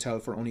 3-star hotel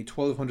for only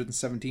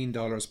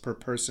 $1,217 per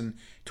person,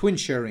 twin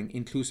sharing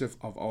inclusive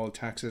of all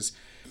taxes.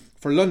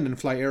 For London,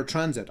 fly Air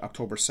Transat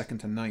October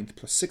 2nd and 9th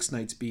plus 6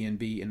 nights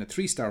B&B in a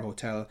 3-star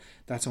hotel.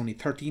 That's only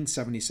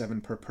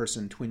 $1,377 per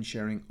person, twin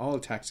sharing, all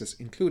taxes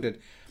included.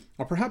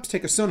 Or perhaps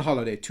take a sun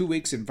holiday, 2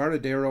 weeks in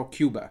Varadero,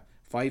 Cuba.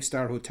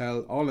 5-star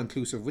hotel, all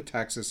inclusive with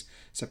taxes,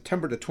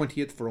 September the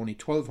 20th for only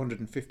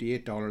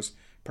 $1,258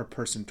 per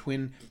person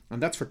twin,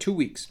 and that's for 2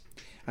 weeks.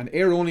 And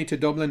air only to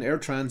Dublin, Air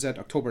Transat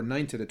October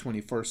 9th to the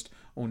 21st,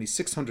 only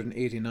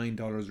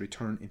 $689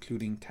 return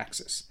including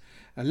taxes.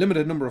 A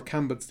limited number of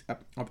cabins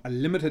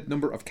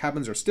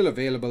are still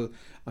available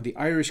on the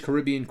Irish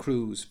Caribbean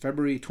Cruise,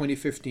 February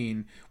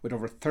 2015, with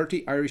over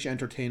 30 Irish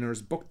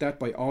entertainers. Book that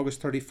by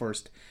August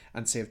 31st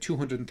and save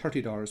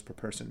 $230 per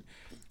person.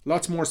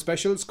 Lots more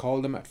specials.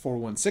 Call them at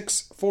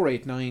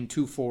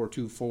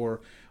 416-489-2424 or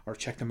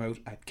check them out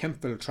at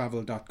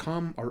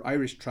kempfiltravel.com or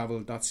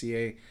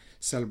irishtravel.ca,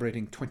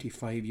 celebrating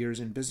 25 years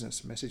in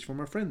business. Message from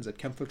our friends at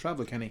Kempfil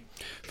Travel, Kenny.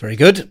 Very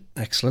good.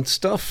 Excellent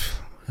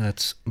stuff.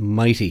 That's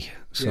mighty.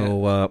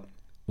 So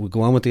we'll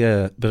go on with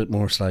the bit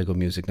more Sligo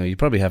music now. You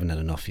probably haven't had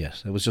enough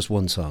yet. It was just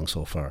one song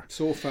so far. This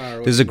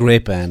is a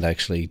great band,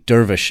 actually,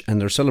 Dervish, and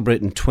they're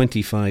celebrating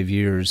 25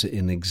 years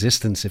in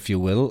existence, if you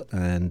will.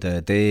 And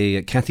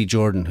Kathy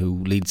Jordan,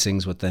 who lead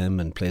sings with them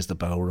and plays the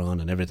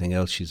bodhrán and everything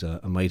else, she's a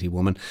mighty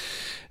woman.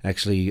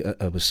 Actually,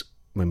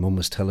 my mum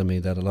was telling me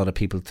that a lot of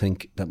people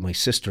think that my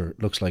sister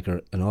looks like her,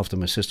 and often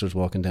my sister's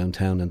walking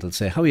downtown and they'll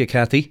say, "How are you,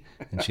 Kathy?"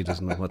 And she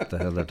doesn't know what the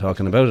hell they're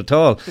talking about at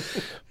all.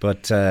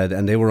 But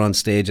and they were on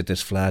stage at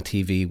this Fla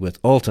TV with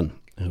Alton,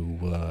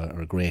 who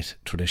are a great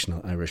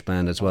traditional Irish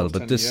band as well.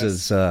 Alton, but this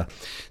is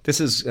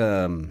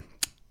going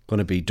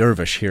to be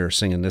Dervish here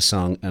singing this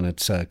song, and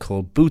it's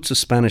called Boots of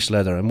Spanish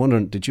Leather. I'm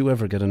wondering, did you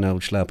ever get an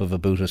old slap of a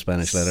boot of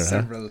Spanish leather?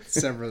 Several.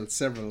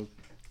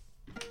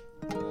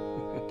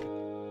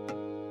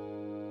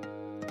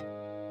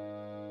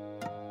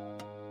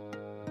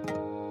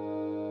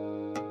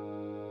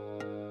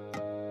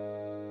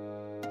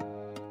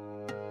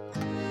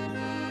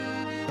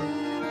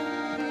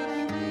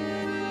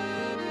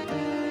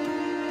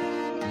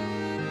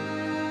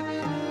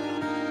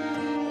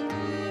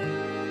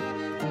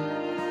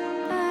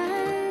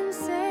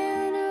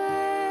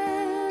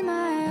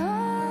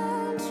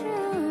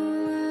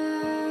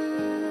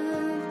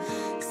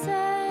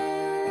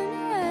 Sailing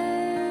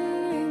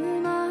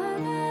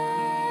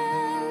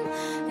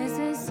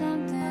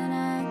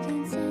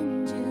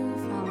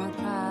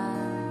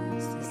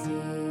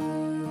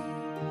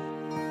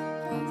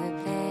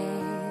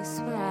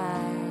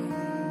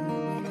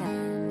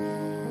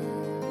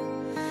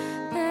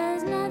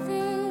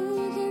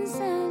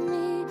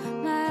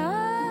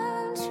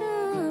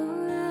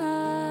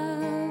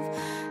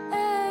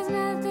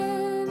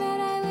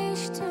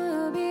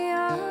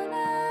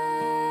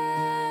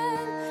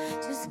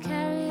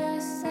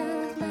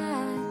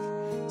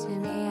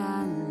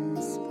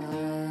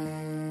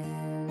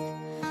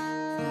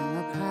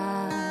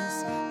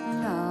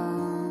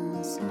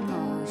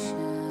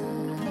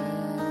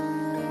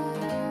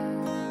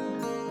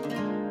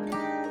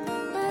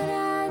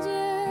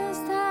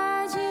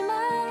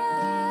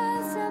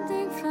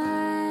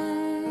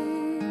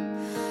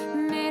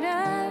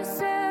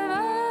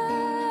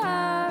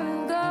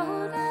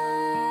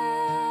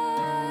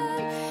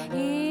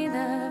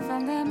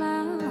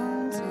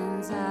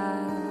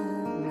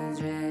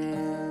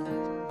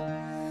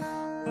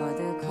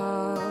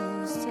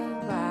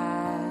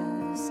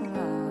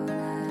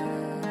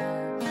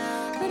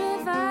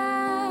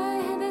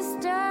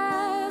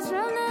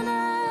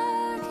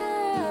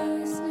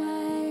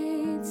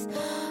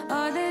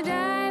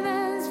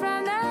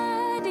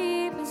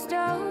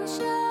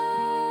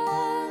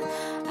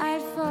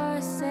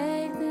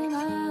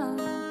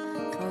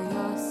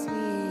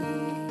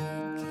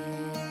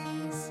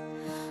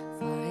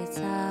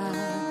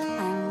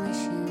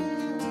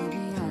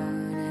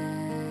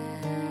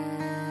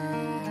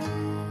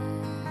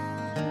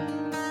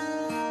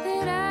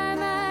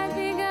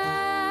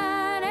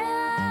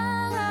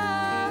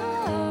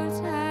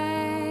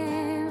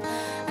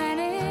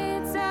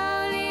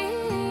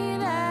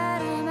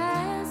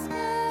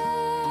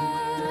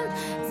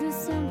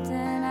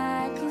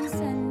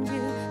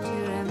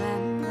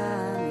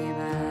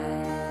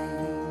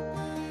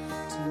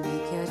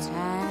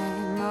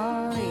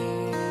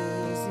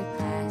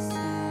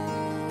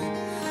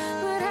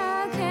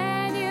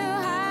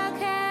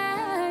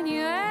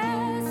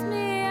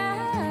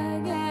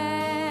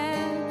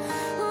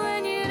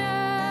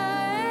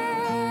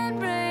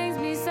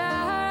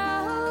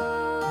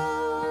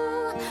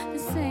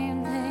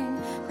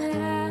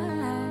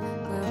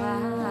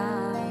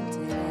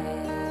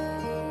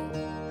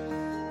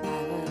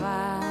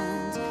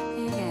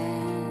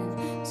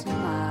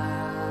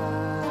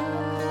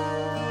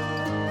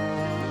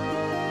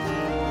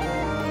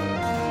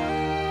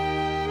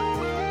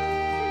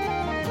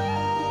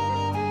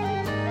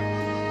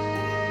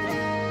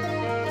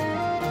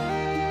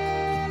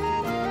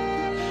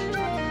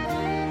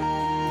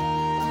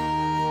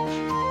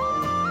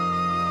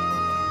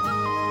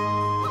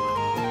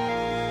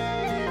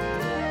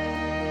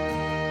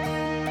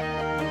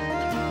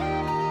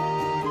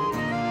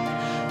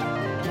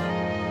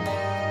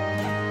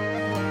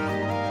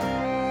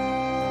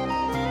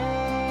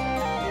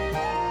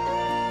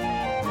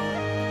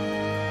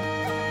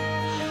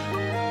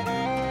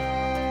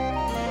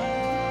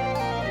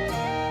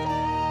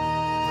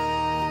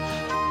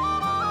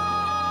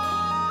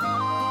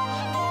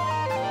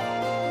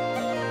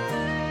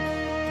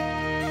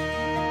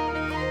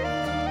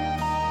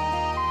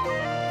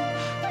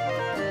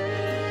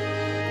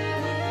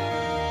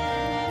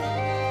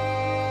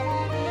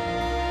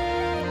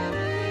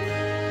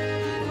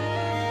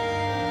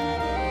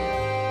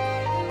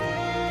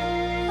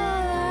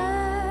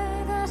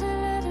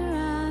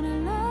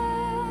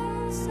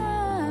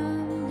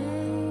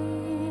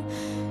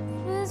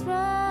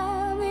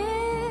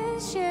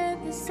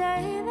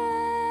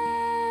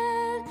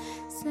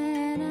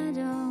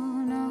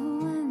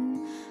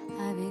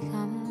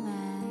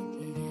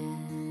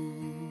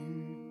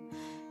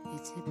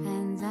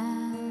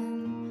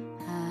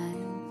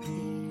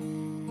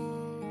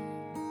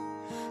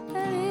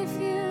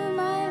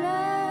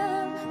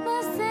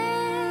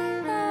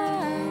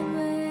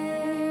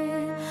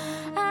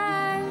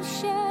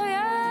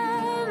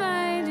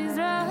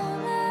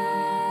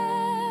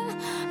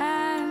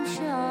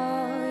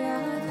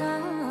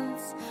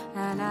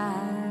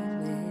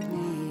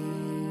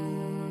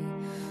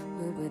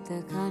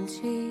the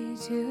country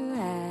to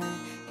have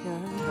your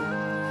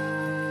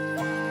home.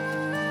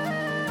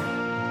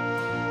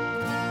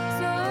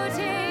 So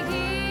take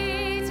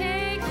heed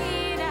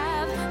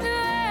of the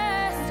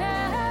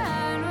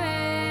western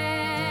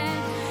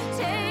wind.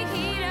 Take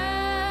heed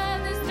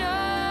of the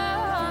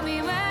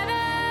stormy weather.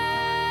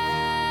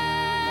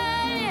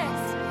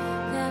 Yes,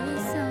 there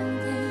is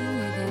something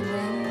you can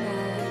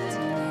render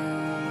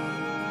today.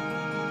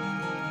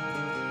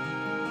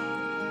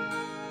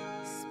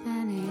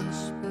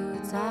 Spanish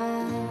boots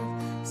of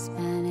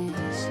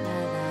Spanish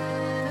leather.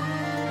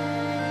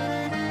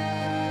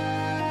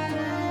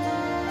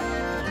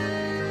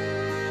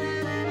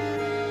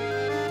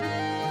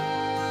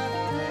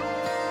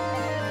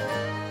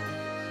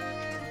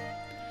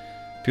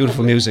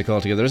 Beautiful music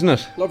altogether, isn't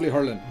it? Lovely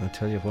hurling. I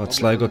tell you what, Lovely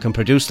Sligo hurling. can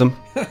produce them.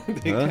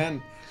 They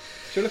can.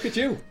 Sure, look at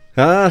you.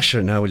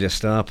 Sure, now will you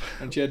stop?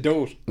 And you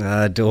dote.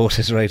 Dote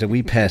is right, a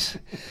wee pet.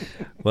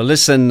 Well,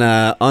 listen,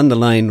 on the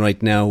line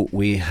right now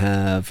we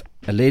have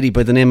a lady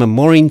by the name of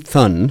Maureen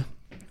Thun,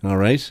 all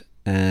right,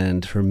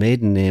 and her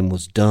maiden name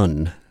was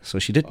Dunn, so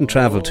she didn't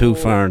travel too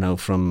far now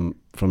from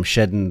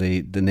shedding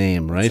the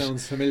name, right?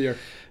 Sounds familiar.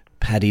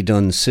 Paddy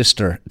Dunn's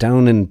sister,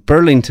 down in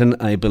Burlington,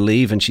 I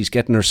believe, and she's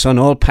getting her son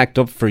all packed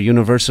up for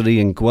university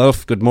in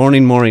Guelph. Good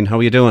morning, Maureen. How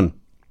are you doing?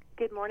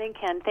 Good morning,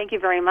 Ken. Thank you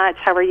very much.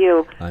 How are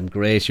you? I'm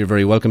great. You're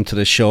very welcome to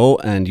the show,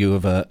 and you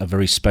have a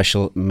very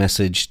special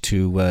message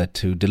to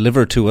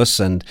deliver to us,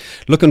 and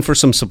looking for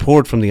some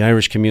support from the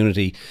Irish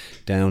community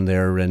down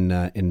there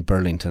in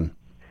Burlington.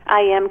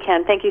 I am,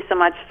 Ken. Thank you so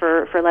much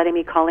for letting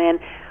me call in.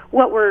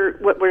 What we're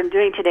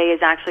doing today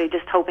is actually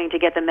just hoping to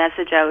get the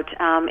message out.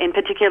 In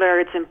particular,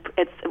 it's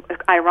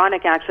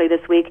ironic actually.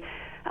 This week,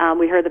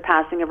 we heard the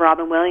passing of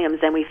Robin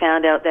Williams, and we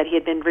found out that he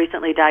had been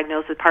recently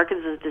diagnosed with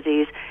Parkinson's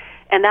disease.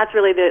 And that's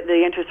really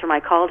the interest for my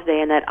call today,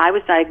 in that I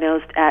was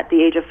diagnosed at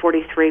the age of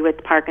 43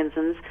 with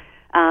Parkinson's,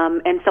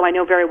 and so I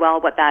know very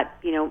well what that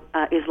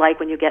is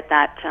like when you get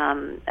that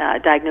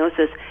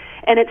diagnosis.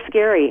 And it's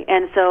scary.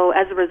 And so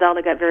as a result,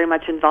 I got very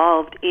much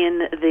involved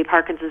in the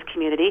Parkinson's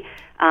community.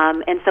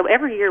 And so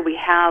every year we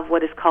have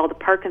what is called the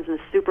Parkinson's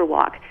Super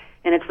Walk.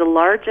 And it's the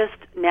largest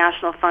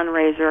national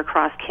fundraiser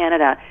across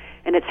Canada.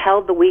 And it's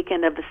held the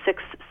weekend of the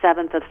 6th,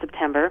 7th of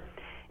September.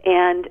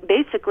 And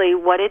basically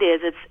what it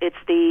is, it's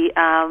the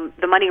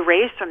money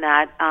raised from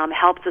that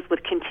helps us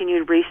with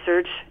continued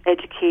research,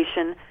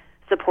 education,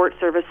 support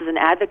services, and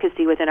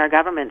advocacy within our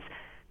governments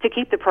to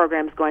keep the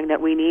programs going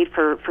that we need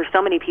for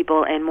so many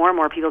people, and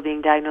more people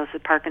being diagnosed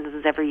with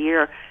Parkinson's every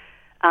year.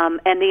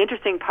 And the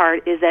interesting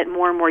part is that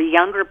more and more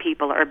younger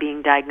people are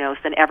being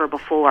diagnosed than ever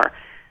before.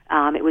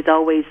 It was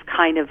always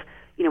kind of,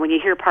 when you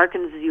hear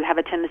Parkinson's, you have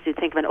a tendency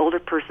to think of an older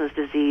person's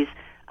disease,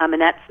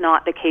 and that's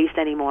not the case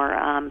anymore.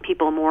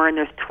 People more in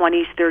their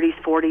 20s, 30s,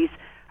 40s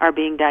are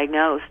being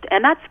diagnosed,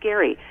 and that's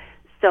scary.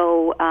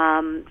 So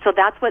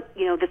that's what,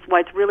 that's why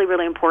it's really,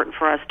 really important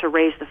for us to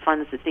raise the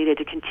funds that's needed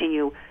to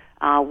continue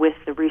with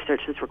the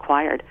research that's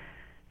required.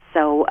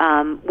 So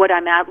what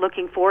I'm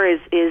looking for is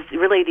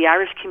really the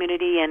Irish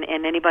community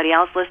and anybody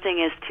else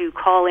listening is to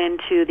call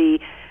into the,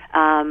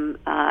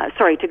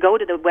 to go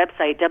to the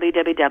website,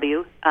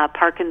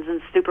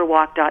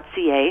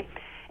 www.parkinsonsuperwalk.ca,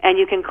 and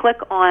you can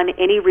click on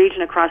any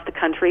region across the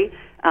country,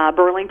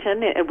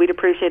 Burlington, we'd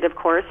appreciate it, of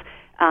course,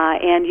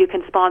 and you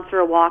can sponsor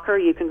a walker.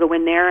 You can go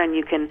in there and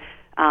you can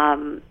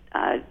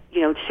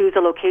choose a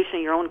location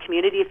in your own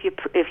community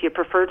if you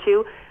prefer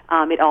to.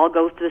 It all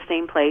goes to the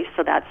same place,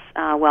 so that's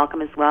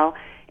welcome as well.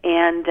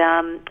 And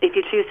if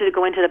you choose to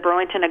go into the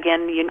Burlington,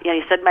 again,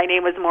 you said my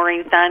name was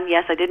Maureen Thun.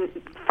 Yes, I didn't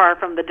far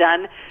from the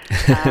Dun.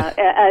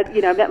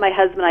 I met my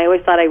husband. I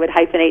always thought I would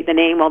hyphenate the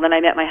name. Well, then I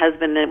met my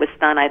husband, and it was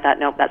Thun. I thought,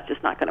 nope, that's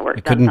just not going to work.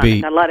 It couldn't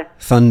be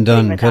Thun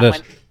Dun, could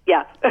it?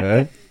 Yeah.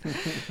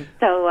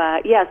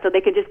 So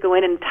they can just go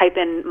in and type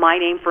in my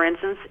name, for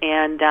instance,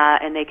 and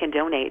they can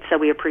donate. So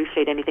we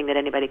appreciate anything that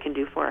anybody can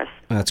do for us.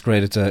 That's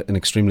great. It's an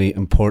extremely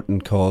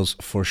important cause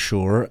for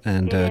sure,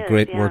 and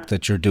great work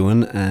that you're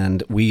doing.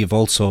 And we've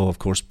also, of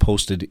course,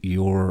 posted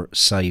your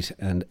site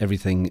and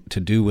everything to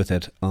do with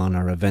it on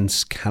our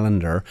events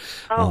calendar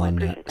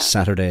on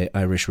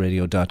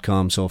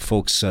SaturdayIrishRadio.com. So if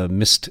folks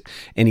missed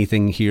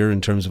anything here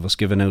in terms of us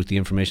giving out the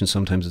information,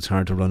 sometimes it's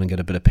hard to run and get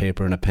a bit of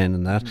paper and a pen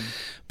and that.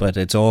 But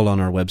it's all on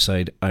our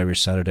website,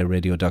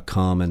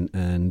 IrishSaturdayRadio.com,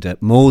 and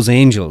Mo's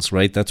Angels,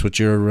 right? That's what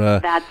your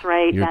that's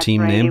right. Your that's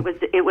team right. name.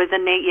 It was a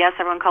name. Yes,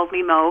 everyone calls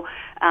me Mo.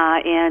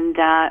 When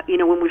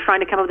we were trying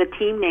to come up with a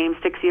team name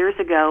 6 years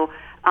ago,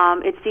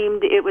 it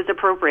seemed it was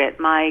appropriate.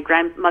 My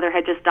grandmother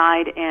had just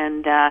died,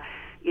 and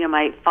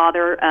my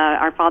father,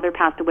 our father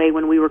passed away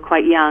when we were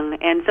quite young,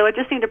 and so it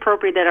just seemed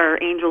appropriate that our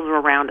angels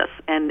were around us,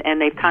 and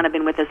they've kind of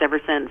been with us ever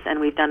since, and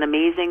we've done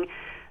amazing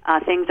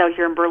things out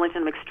here in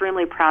Burlington. I'm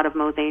extremely proud of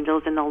Mo's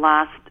Angels. In the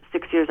last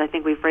 6 years, I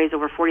think we've raised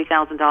over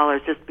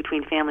 $40,000 just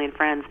between family and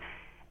friends,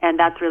 and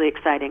that's really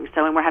exciting.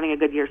 So, and we're having a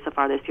good year so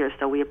far this year,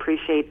 so we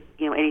appreciate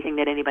anything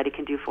that anybody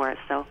can do for us.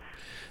 So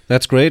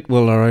that's great.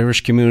 Well, our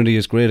Irish community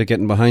is great at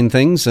getting behind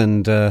things,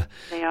 and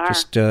they are.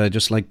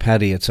 Just like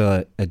Paddy, it's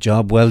a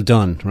job well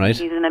done, right?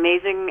 He's an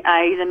amazing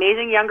He's an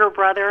amazing younger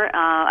brother.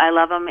 I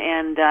love him,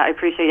 and I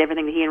appreciate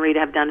everything that he and Rita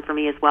have done for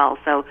me as well.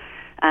 So,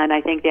 and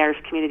I thank the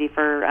Irish community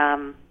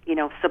for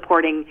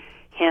supporting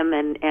him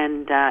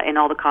and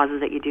all the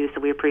causes that you do.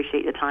 So we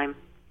appreciate your time.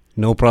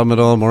 No problem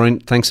at all, Maureen.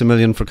 Thanks a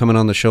million for coming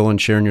on the show and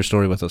sharing your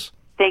story with us.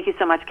 Thank you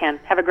so much, Ken.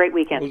 Have a great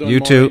weekend. Well done, You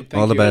Maureen. too.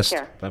 Thank All the you. best. Take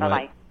care. Bye-bye.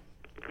 Bye-bye.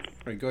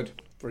 Very good.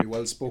 Very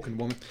well-spoken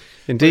woman.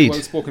 Indeed. Very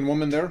well-spoken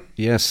woman there.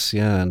 Yes,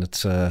 yeah, and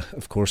it's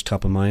of course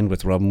top of mind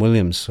with Robin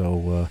Williams.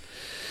 So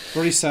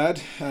very sad.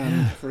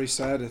 Very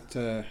sad.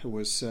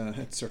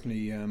 It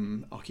certainly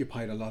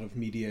occupied a lot of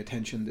media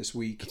attention this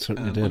week. It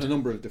certainly did. On a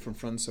number of different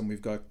fronts, and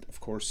we've got, of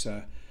course,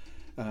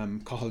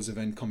 Cahill's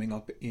event coming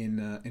up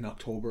in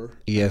October.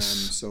 Yes,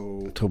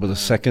 so October the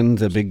 2nd,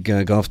 the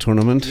big golf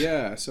tournament.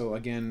 Yeah. So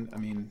again, I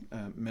mean,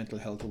 mental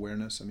health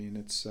awareness. I mean,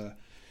 it's.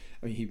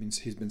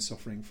 He's been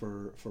suffering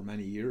for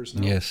many years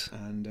now. Yes.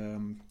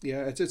 And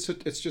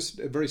it's just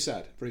very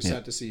sad. Very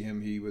sad to see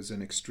him. He was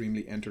an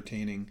extremely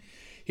entertaining.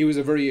 He was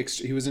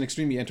an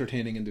extremely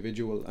entertaining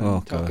individual.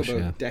 And talk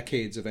about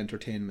decades of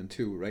entertainment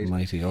too, right?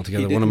 Mighty,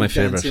 altogether one of my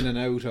favourites. In and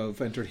out of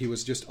he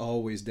was just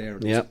always there.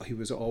 He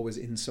was always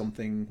in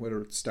something.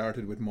 Whether it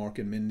started with Mork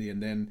and Mindy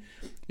and then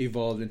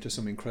evolved into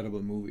some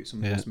incredible movies, some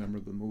of the most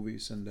memorable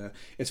movies. And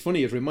it's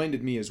funny. It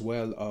reminded me as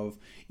well of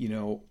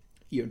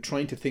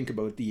trying to think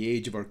about the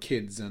age of our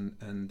kids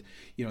and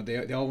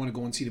they all want to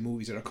go and see the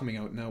movies that are coming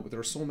out now, but there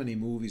are so many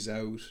movies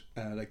out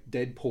like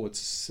Dead Poets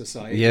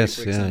Society,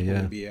 for example,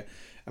 would be a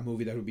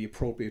movie that would be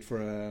appropriate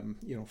for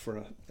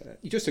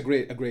just a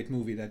great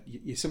movie that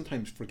you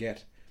sometimes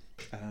forget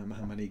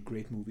how many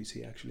great movies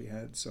he actually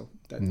had. So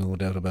that, no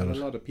doubt about it. A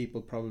lot of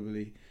people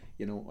probably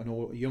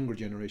a younger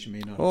generation may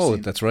not. Oh,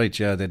 that's right.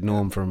 Yeah, they'd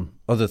know him from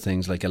other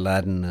things like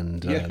Aladdin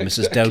and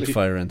Mrs.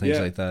 Doubtfire and things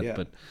like that.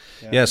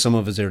 But some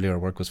of his earlier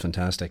work was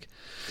fantastic.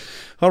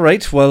 All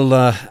right, well,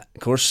 of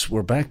course,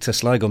 we're back to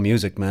Sligo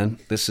music, man.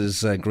 This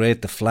is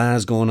great. The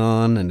Fla's going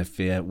on, and if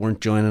you weren't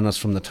joining us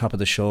from the top of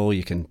the show,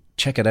 you can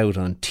check it out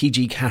on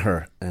TG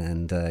Cahir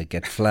and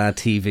get Fla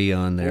TV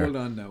on there. Hold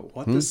on now.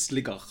 What does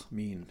Sligach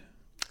mean?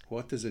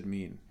 What does it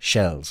mean?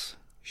 Shells.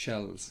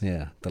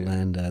 Yeah, the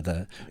land,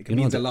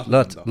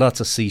 lots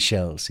of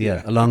seashells,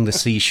 along the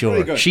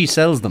seashore. She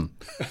sells them.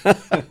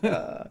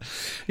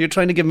 You're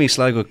trying to give me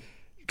Sligo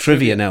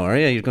trivia now, are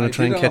you? You're going to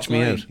try and catch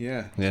me out?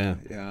 Yeah.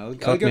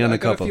 Caught me on a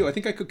couple. I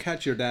think I could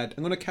catch your dad.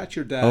 I'm going to catch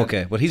your dad.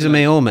 Okay, well, he's a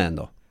Mayo man,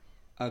 though.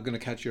 I'm going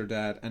to catch your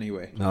dad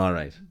anyway. All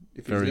right,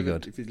 very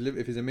good.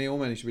 If he's a Mayo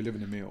man, he should be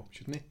living in Mayo,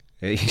 shouldn't he?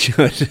 He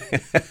should.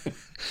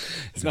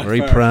 He's a very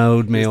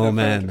proud Mayo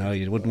man. Oh,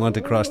 you wouldn't want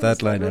to cross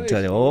that line, I'll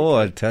tell you. Oh,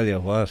 I'll tell you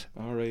what.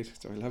 All right,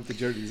 so I'll have the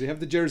jersey. Does he have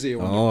the jersey?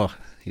 Oh,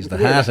 he's the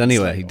hat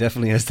anyway. He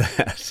definitely has the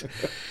hat.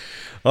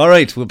 All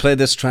right, we'll play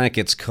this track.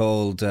 It's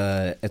called,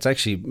 it's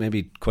actually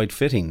maybe quite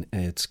fitting.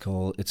 It's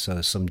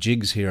some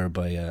jigs here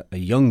by a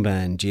young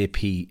band,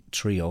 JP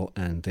Trio,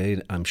 and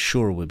they, I'm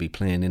sure, will be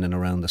playing in and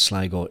around the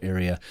Sligo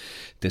area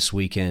this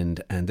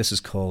weekend. And this is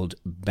called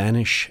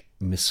Banish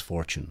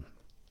Misfortune.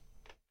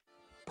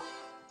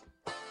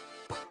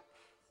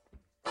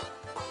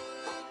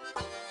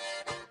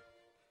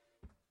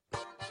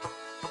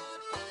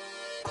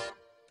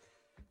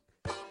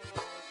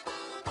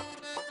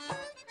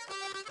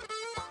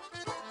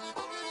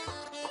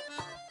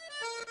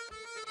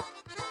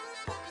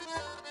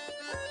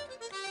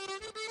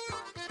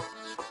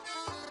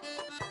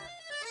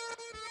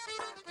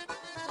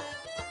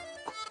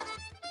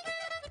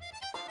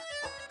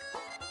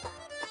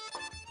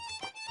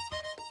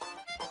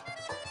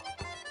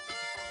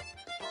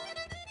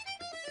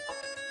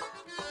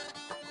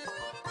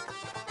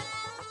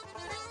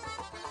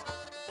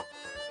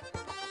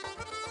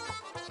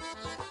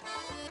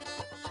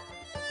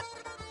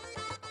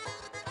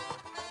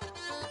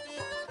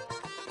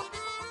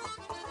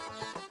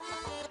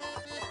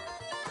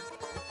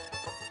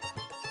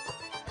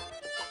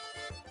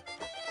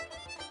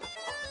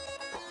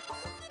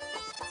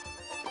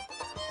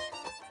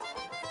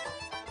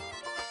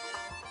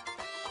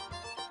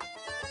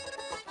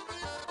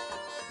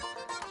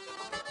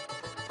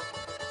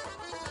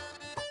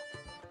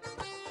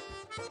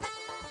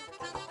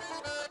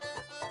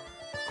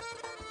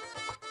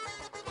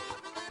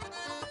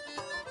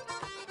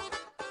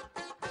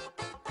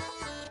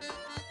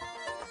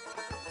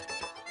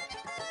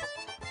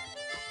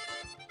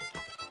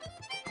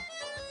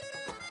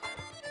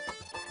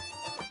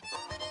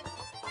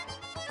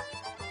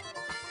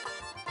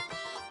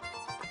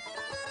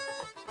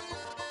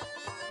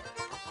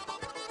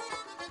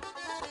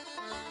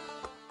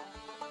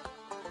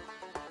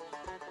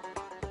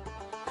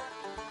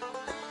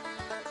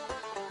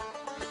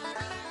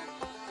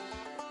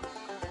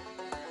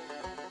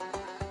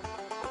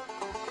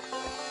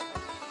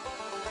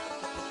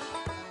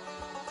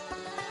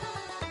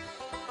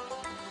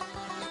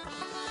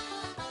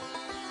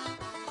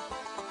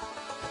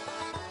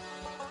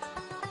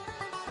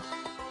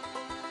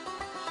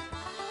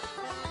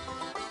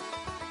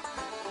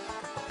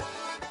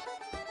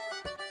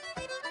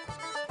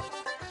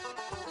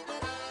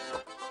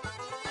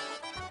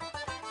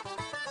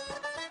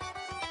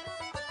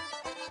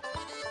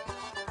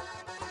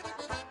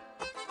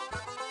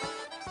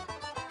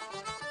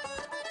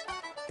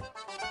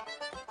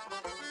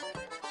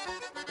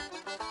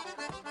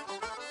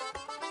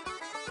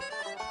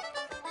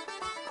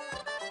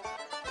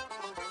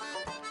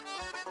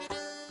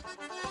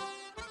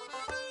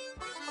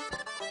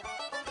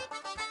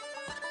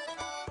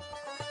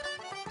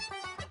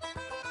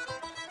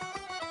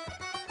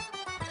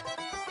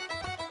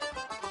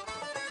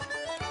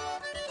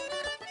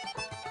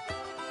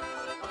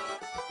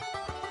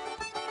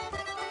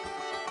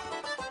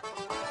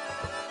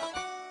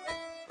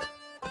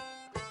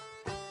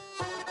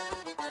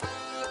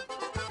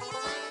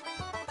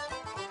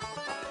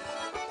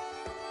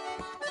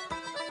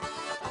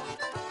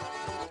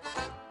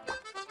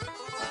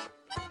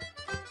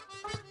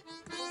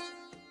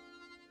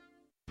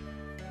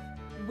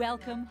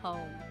 Welcome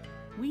home.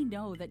 We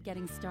know that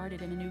getting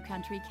started in a new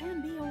country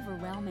can be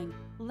overwhelming.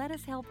 Let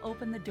us help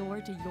open the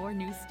door to your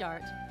new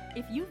start.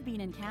 If you've been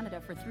in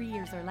Canada for 3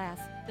 years or less,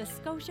 the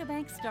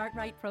Scotiabank Start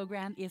Right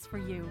program is for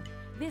you.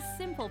 This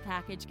simple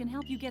package can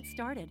help you get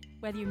started,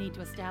 whether you need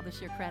to establish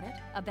your credit,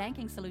 a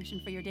banking solution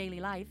for your daily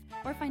life,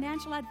 or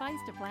financial advice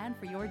to plan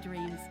for your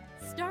dreams.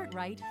 Start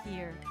right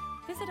here.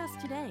 Visit us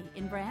today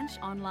in branch,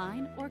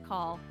 online, or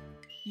call.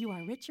 You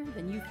are richer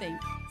than you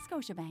think.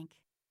 Scotiabank.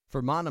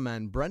 For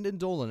Monoman, Brendan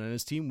Dolan and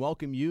his team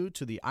welcome you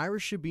to the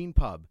Irish Shebeen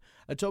Pub,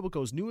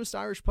 Etobicoke's newest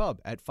Irish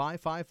pub at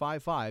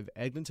 5555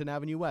 Eglinton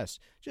Avenue West,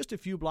 just a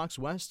few blocks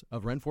west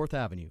of Renforth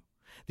Avenue.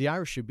 The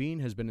Irish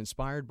Shebeen has been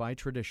inspired by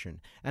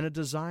tradition and a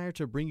desire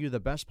to bring you the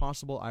best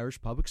possible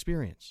Irish pub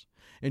experience.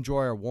 Enjoy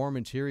our warm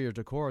interior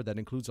decor that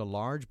includes a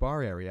large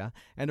bar area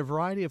and a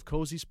variety of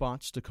cozy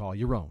spots to call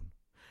your own.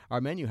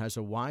 Our menu has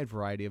a wide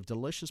variety of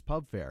delicious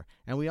pub fare,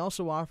 and we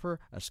also offer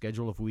a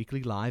schedule of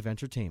weekly live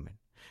entertainment.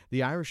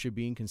 The Irish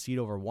Shebeen can seat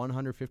over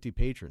 150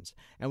 patrons,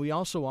 and we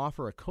also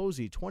offer a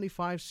cozy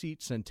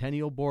 25-seat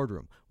Centennial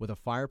boardroom with a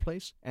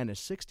fireplace and a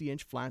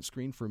 60-inch flat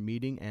screen for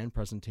meeting and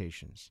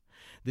presentations.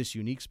 This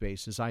unique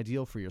space is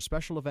ideal for your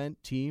special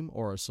event, team,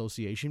 or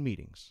association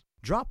meetings.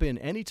 Drop in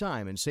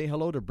anytime and say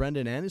hello to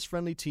Brendan and his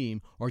friendly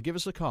team, or give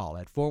us a call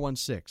at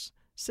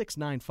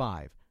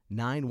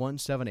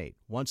 416-695-9178.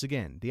 Once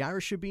again, the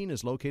Irish Shebeen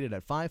is located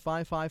at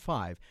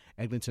 5555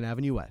 Eglinton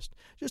Avenue West,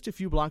 just a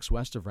few blocks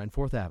west of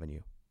Renforth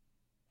Avenue.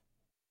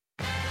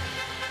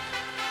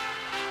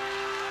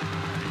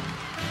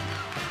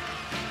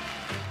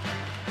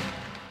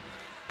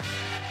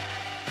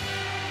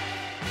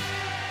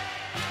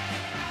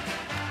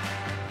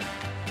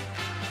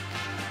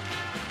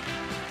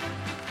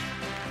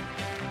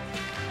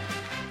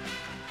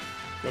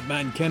 Good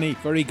man, Kenny.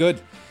 Very good.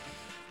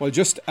 Well,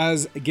 just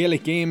as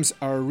Gaelic games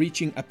are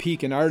reaching a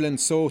peak in Ireland,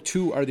 so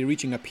too are they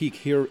reaching a peak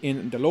here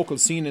in the local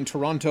scene in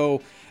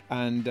Toronto.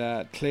 And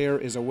Claire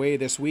is away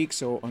this week,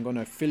 so I'm going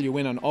to fill you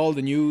in on all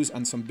the news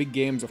and some big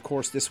games, of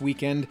course, this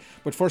weekend.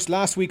 But first,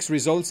 last week's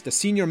results, the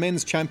Senior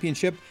Men's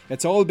Championship,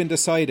 it's all been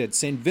decided.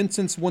 St.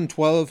 Vincent's won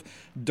 12,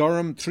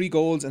 Durham 3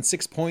 goals and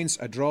 6 points,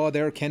 a draw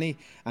there, Kenny.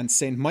 And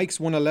St. Mike's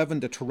won 11,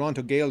 the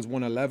Toronto Gales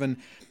won 11.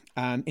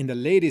 And in the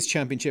Ladies'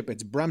 Championship,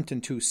 it's Brampton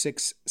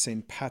 2-6,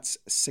 St. Pat's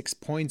 6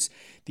 points.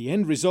 The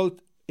end result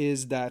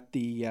is that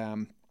the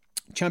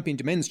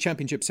men's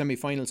championship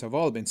semi-finals have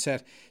all been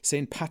set.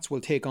 St. Pat's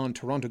will take on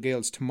Toronto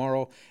Gales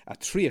tomorrow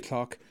at 3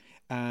 o'clock.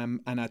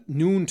 And at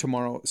noon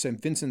tomorrow,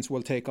 St. Vincent's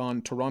will take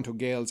on Toronto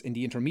Gales in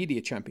the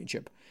Intermediate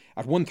Championship.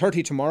 At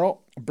 1:30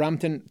 tomorrow,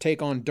 Brampton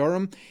take on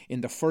Durham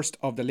in the first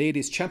of the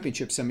Ladies'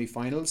 Championship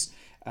semi-finals.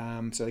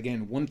 So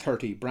again,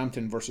 1:30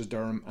 Brampton versus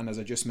Durham, and as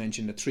I just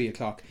mentioned, at 3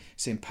 o'clock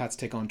St. Pat's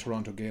take on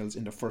Toronto Gales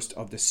in the first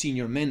of the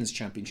Senior Men's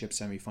Championship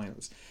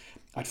semi-finals.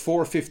 At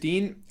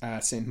 4:15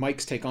 St.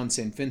 Mike's take on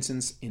St.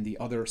 Vincent's in the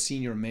other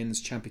Senior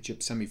Men's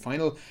Championship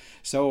semi-final.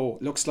 So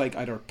looks like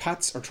either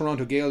Pat's or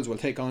Toronto Gales will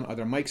take on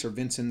either Mike's or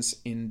Vincent's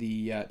in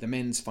the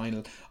men's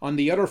final. On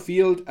the other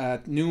field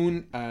at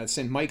noon,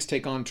 St. Mike's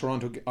take on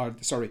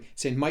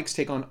St. Mike's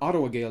take on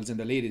Ottawa Gales in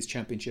the Ladies'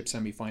 Championship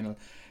semi-final.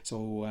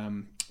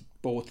 So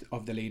both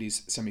of the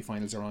ladies'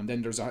 semi-finals are on.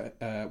 Then there's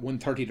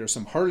 1:30 there's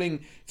some hurling,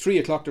 3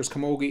 o'clock there's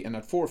camogie, and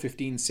at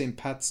 4:15 St.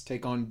 Pat's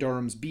take on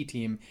Durham's B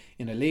team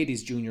in a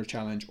ladies' junior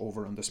challenge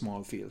over on the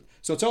small field.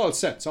 So it's all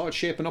set, it's all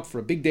shaping up for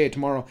a big day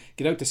tomorrow.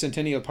 Get out to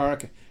Centennial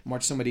Park and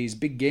watch some of these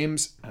big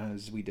games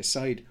as we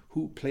decide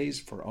who plays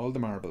for all the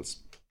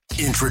marbles.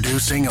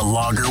 Introducing a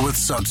lager with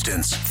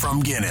substance from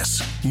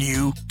Guinness.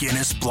 New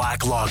Guinness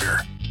Black Lager.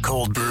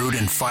 Cold brewed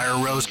and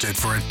fire roasted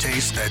for a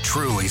taste that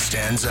truly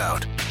stands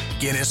out.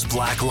 Guinness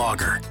Black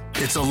Lager.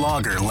 It's a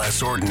lager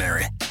less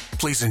ordinary.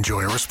 Please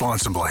enjoy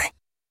responsibly.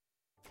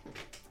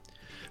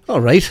 All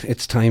right,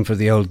 it's time for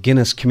the old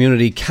Guinness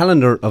Community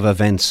Calendar of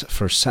Events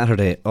for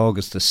Saturday,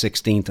 August the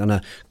 16th, on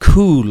a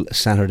cool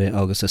Saturday,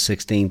 August the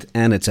 16th,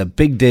 and it's a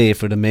big day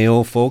for the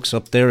Mayo folks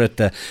up there at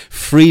the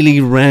Freely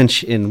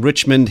Ranch in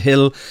Richmond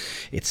Hill.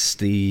 It's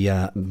the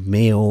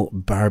Mayo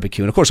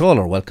Barbecue, and of course all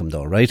are welcome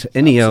though, right?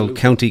 Any old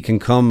county can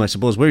come, I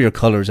suppose. Wear your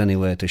colours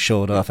anyway to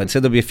show it off. I'd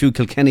say there'll be a few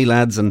Kilkenny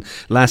lads and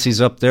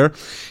lassies up there.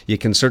 You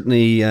can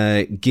certainly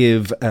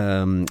give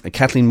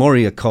Kathleen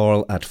Murray a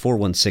call at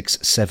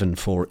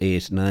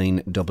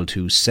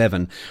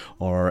 416-748-9227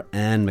 or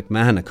Anne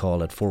McMahon a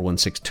call at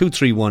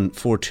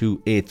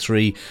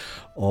 416-231-4283.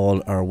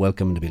 All are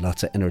welcome. To be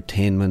lots of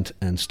entertainment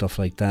and stuff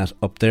like that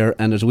up there.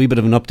 And there's a wee bit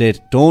of an update.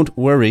 Don't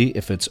worry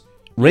if it's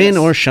rain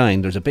or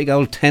shine. There's a big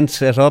old tent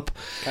set up.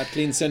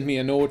 Kathleen sent me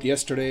a note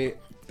yesterday.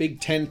 Big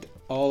tent,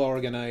 all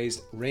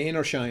organised, rain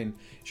or shine.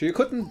 Sure, you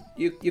couldn't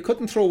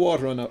throw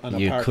water on a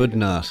party. You could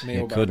not.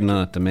 You could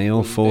not. The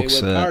Mayo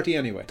folks, they will party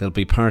anyway. They'll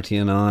be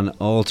partying on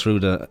all through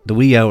the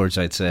wee hours,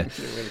 I'd say.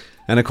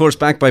 And of course,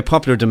 backed by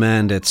popular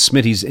demand, it's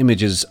Smitty's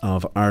Images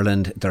of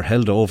Ireland. They're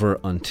held over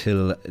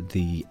until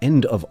the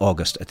end of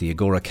August at the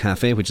Agora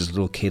Cafe, which is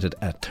located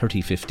at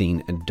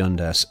 3015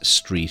 Dundas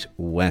Street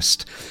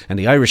West. And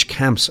the Irish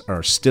camps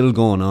are still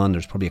going on.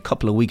 There's probably a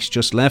couple of weeks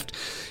just left.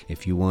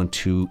 If you want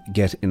to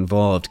get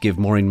involved, give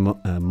Maureen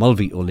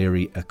Mulvey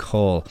O'Leary a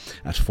call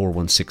at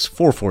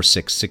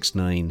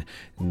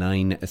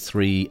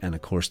 416-446-6993. And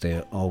of course, they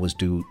always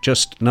do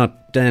just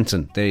not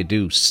dancing. They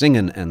do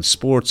singing and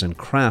sports and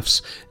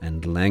crafts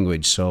and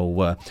language.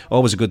 So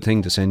always a good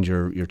thing to send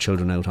your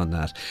children out on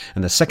that.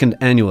 And the second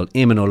annual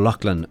Eamon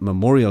O'Loughlin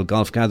Memorial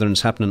Golf Gathering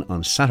is happening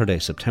on Saturday,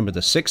 September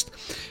the 6th.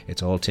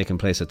 It's all taking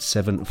place at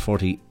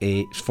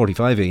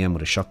 7:45 a.m.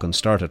 with a shotgun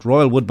start at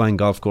Royal Woodbine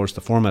Golf Course.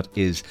 The format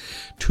is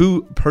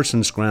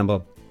 2-person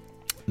scramble,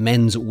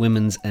 men's,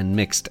 women's and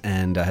mixed.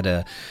 And I had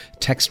a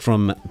text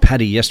from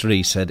Paddy yesterday.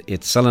 He said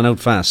it's selling out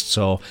fast,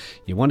 so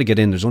you want to get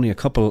in. There's only a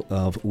couple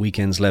of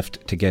weekends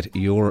left to get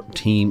your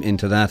team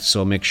into that,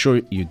 so make sure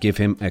you give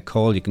him a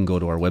call. You can go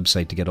to our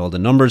website to get all the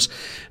numbers,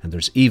 and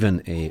there's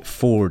even a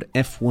Ford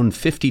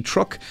F-150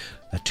 truck,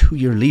 a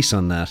 2-year lease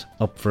on that,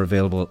 up for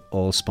available,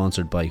 all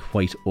sponsored by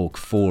White Oak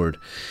Ford.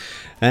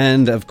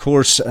 And of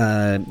course,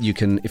 you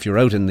can, if you're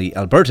out in the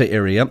Alberta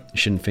area,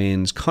 Sinn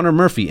Féin's Conor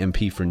Murphy,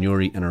 MP for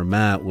Newry, and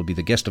Armagh will be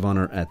the guest of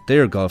honour at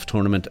their golf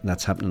tournament.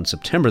 That's happening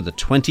September the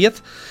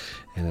 20th.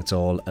 And it's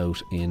all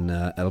out in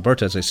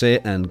Alberta, as I say.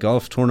 And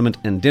golf tournament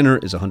and dinner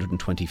is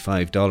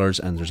 $125.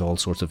 And there's all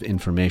sorts of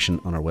information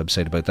on our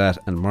website about that.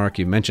 And Mark,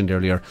 you mentioned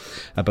earlier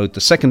about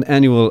the second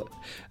annual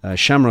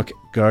Shamrock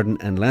Garden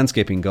and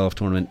Landscaping Golf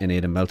Tournament in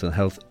aid of mental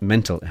health.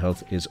 Mental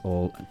health is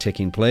all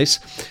taking place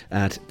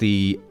at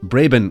the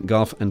Braben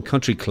Golf and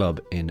Country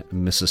Club in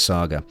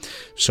Mississauga.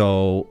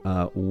 So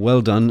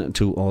well done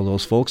to all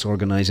those folks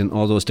organising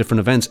all those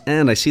different events.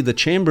 And I see the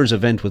Chambers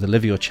event with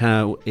Olivia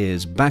Chow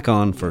is back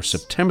on for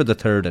September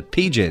the 3rd at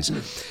PJ's.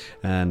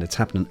 And it's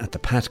happening at the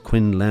Pat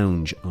Quinn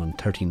Lounge on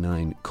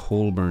 39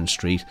 Colburn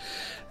Street.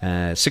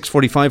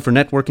 6:45 for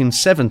networking.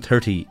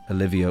 7:30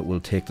 Olivia will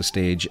take the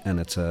stage, and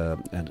it's a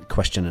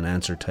question and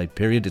answer type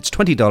period. It's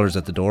 $20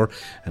 at the door,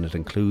 and it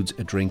includes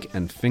a drink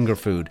and finger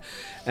food.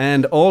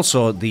 And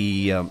also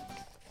the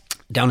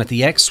down at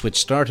the X, which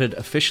started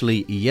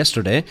officially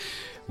yesterday.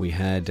 We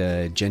had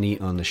Jenny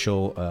on the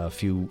show a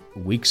few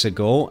weeks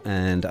ago,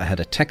 and I had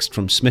a text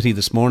from Smitty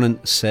this morning,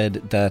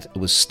 said that it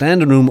was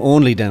standing room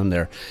only down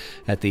there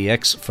at the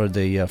X for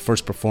the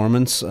first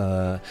performance.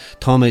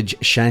 Tomage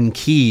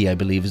Shanky, I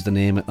believe, is the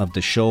name of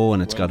the show,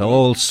 and it's got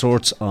all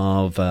sorts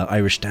of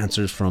Irish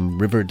dancers from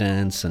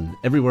Riverdance and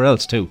everywhere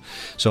else too.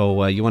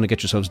 So you want to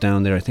get yourselves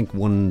down there. I think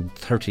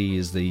 1:30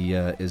 is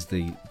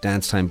the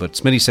dance time, but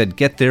Smitty said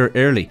get there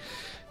early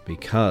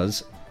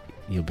because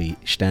you'll be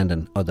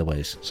standing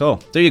otherwise. So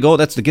there you go.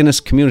 That's the Guinness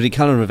Community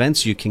Calendar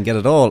events. You can get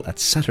it all at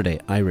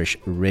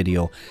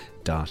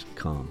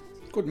SaturdayIrishRadio.com.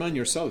 Good man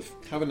yourself,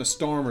 having a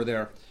stormer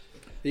there. Are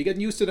you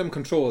getting used to them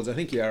controls? I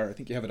think you are. I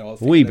think you have it all.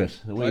 A wee bit.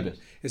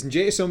 Isn't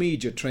Jason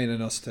Egypt training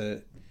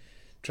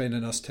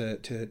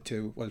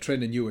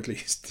you at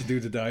least to do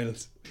the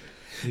dials?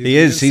 He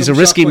is. He's a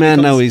risky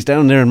man now. He's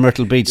down there in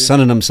Myrtle Beach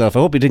sunning himself. I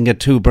hope he didn't get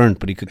too burnt,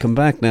 but he could come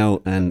back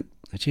now and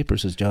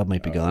Jeepers, his job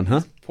might be gone,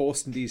 huh?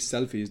 Posting these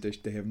selfies,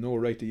 they have no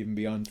right to even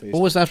be on Facebook.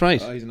 Oh, is that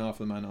right? He's an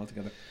awful man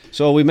altogether.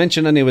 So we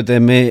mentioned anyway the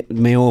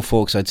Mayo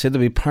folks. I'd say they'll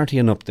be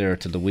partying up there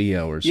to the wee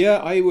hours. Yeah,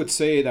 I would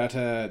say that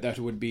that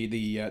would be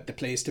the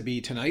place to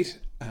be tonight.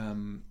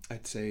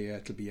 I'd say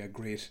it'll be a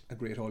great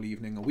all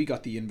evening. And we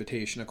got the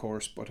invitation, of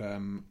course, but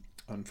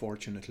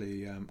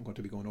unfortunately, I'm going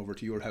to be going over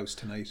to your house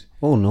tonight.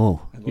 Oh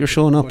no, you're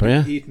showing up, are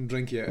you? Eat and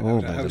drink you.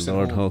 Oh, by the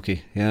Lord,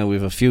 Hokey. Yeah, we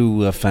have a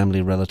few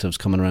family relatives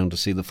coming around to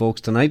see the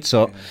folks tonight,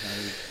 so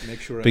make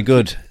sure be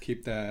good.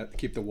 Keep the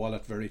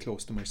wallet very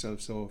close to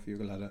myself. So if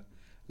you've a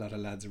lot of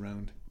lads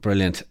around,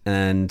 brilliant.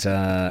 And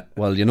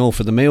well, you know,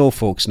 for the Mayo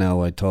folks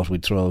now, I thought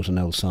we'd throw out an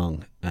old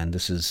song, and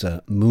this is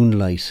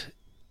 "Moonlight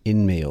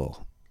in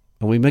Mayo."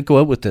 And we might go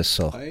out with this,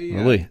 so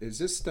will we? Is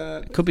this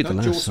it could be the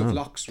last Joseph song.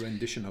 Locke's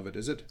rendition of it,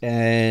 is it?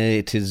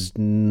 It is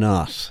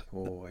not.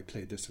 Oh, I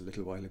played this a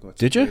little while ago.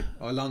 Did you?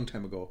 A long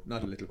time ago,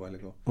 not a little while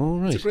ago. Oh,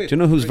 right. Do you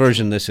know whose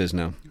version this is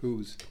now?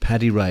 Whose?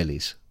 Paddy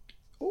Riley's.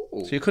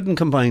 Oh. So you couldn't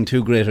combine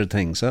two greater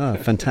things.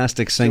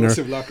 Fantastic singer.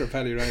 Joseph Locke or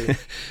Paddy Riley.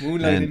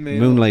 Moonlight in Mayo.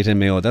 Moonlight in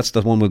Mayo. That's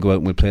the one we'll go out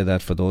and we'll play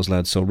that for those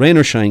lads. So rain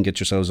or shine,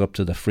 get yourselves up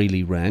to the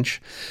Freely Ranch.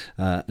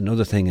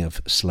 Another thing of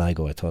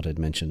Sligo I thought I'd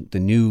mention. The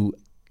new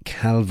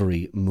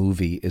Calvary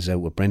movie is out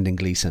with Brendan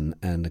Gleeson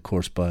and of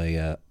course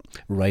by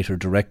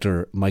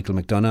writer-director Michael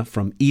McDonough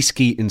from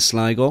Eastkey in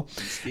Sligo.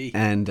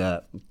 And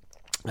I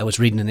was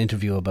reading an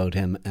interview about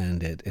him,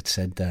 and it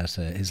said that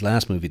his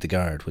last movie, The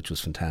Guard, which was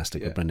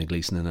fantastic with Brendan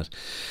Gleeson in it,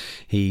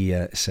 he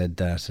said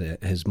that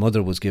his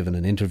mother was given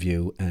an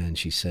interview and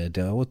she said,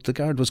 The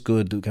Guard was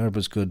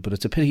good, but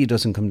it's a pity he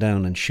doesn't come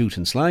down and shoot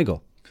in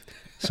Sligo.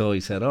 So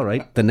he said, all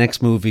right, the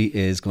next movie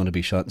is going to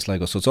be shot in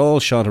Sligo. So it's all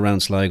shot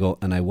around Sligo,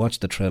 and I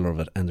watched the trailer of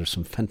it, and there's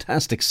some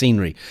fantastic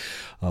scenery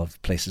of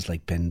places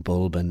like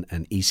Benbulben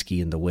and Easky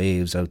and the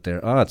waves out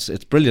there. Oh, it's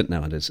brilliant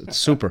nowadays. It's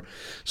super.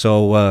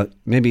 So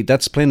maybe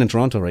that's playing in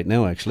Toronto right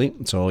now, actually.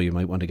 So you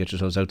might want to get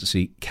yourselves out to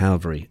see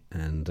Calvary,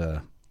 and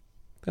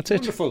that's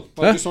it. Wonderful.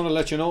 Well, I just want to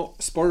let you know,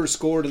 Spurs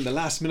scored in the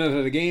last minute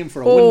of the game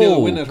for a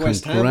 1-0 win at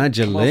West Ham.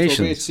 Congratulations.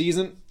 After a great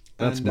season.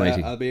 That's and,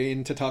 mighty. I'll be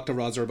in to talk to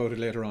Roger about it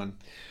later on.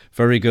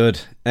 Very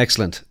good.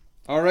 Excellent.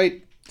 All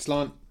right.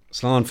 Slán.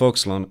 Slán,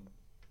 folks. Slán.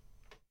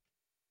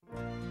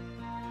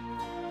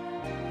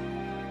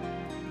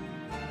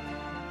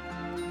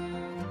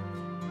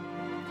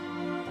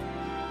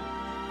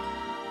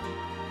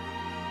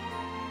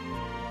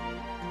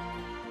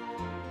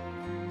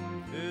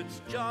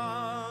 It's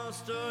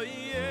just a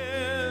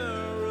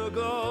year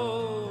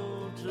ago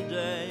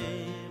today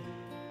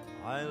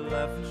I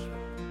left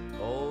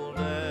old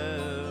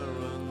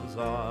Erin's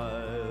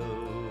Isle.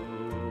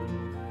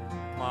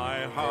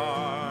 My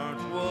heart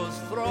was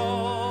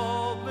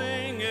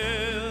throbbing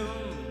in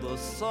the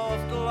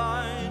soft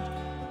light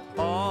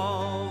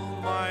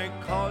of my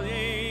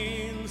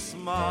Colleen's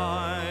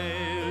smile.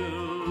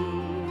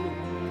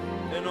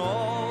 In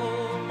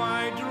all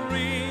my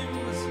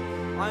dreams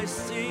I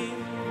seem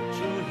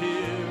to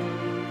hear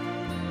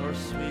her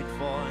sweet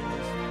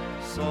voice,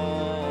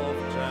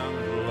 soft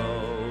and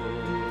low.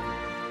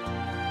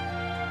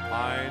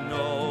 I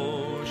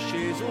know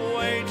she's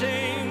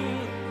waiting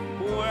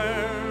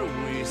where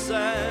we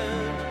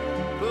said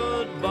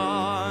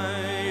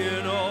goodbye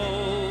in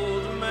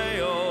old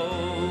Mayo.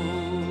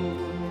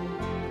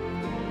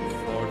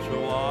 For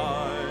two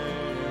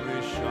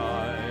Irish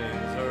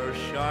eyes are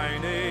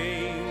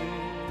shining,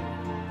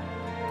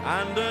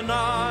 and an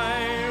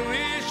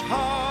Irish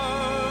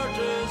heart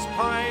is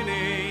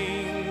pining.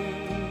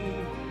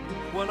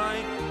 When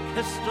I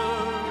kissed her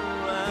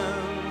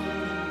and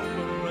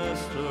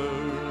caressed her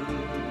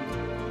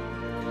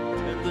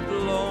in the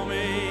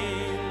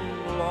gloaming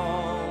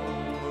long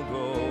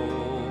ago,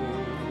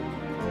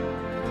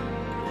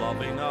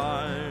 loving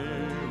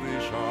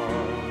Irish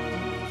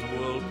arms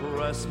will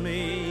press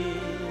me,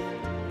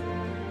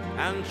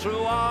 and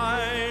true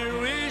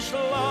Irish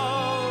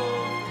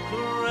love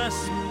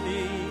caress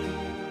me,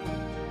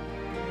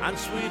 and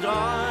sweet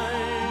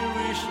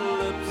Irish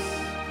lips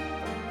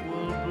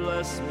will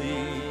bless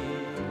me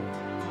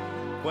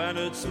when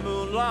it's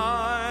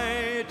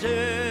moonlight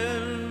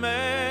in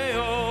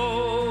Mayo.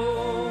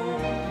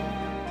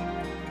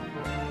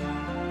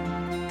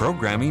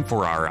 Programming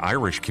for our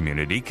Irish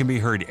community can be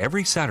heard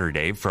every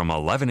Saturday from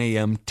 11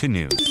 a.m. to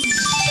noon.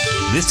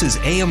 This is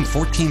AM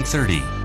 1430.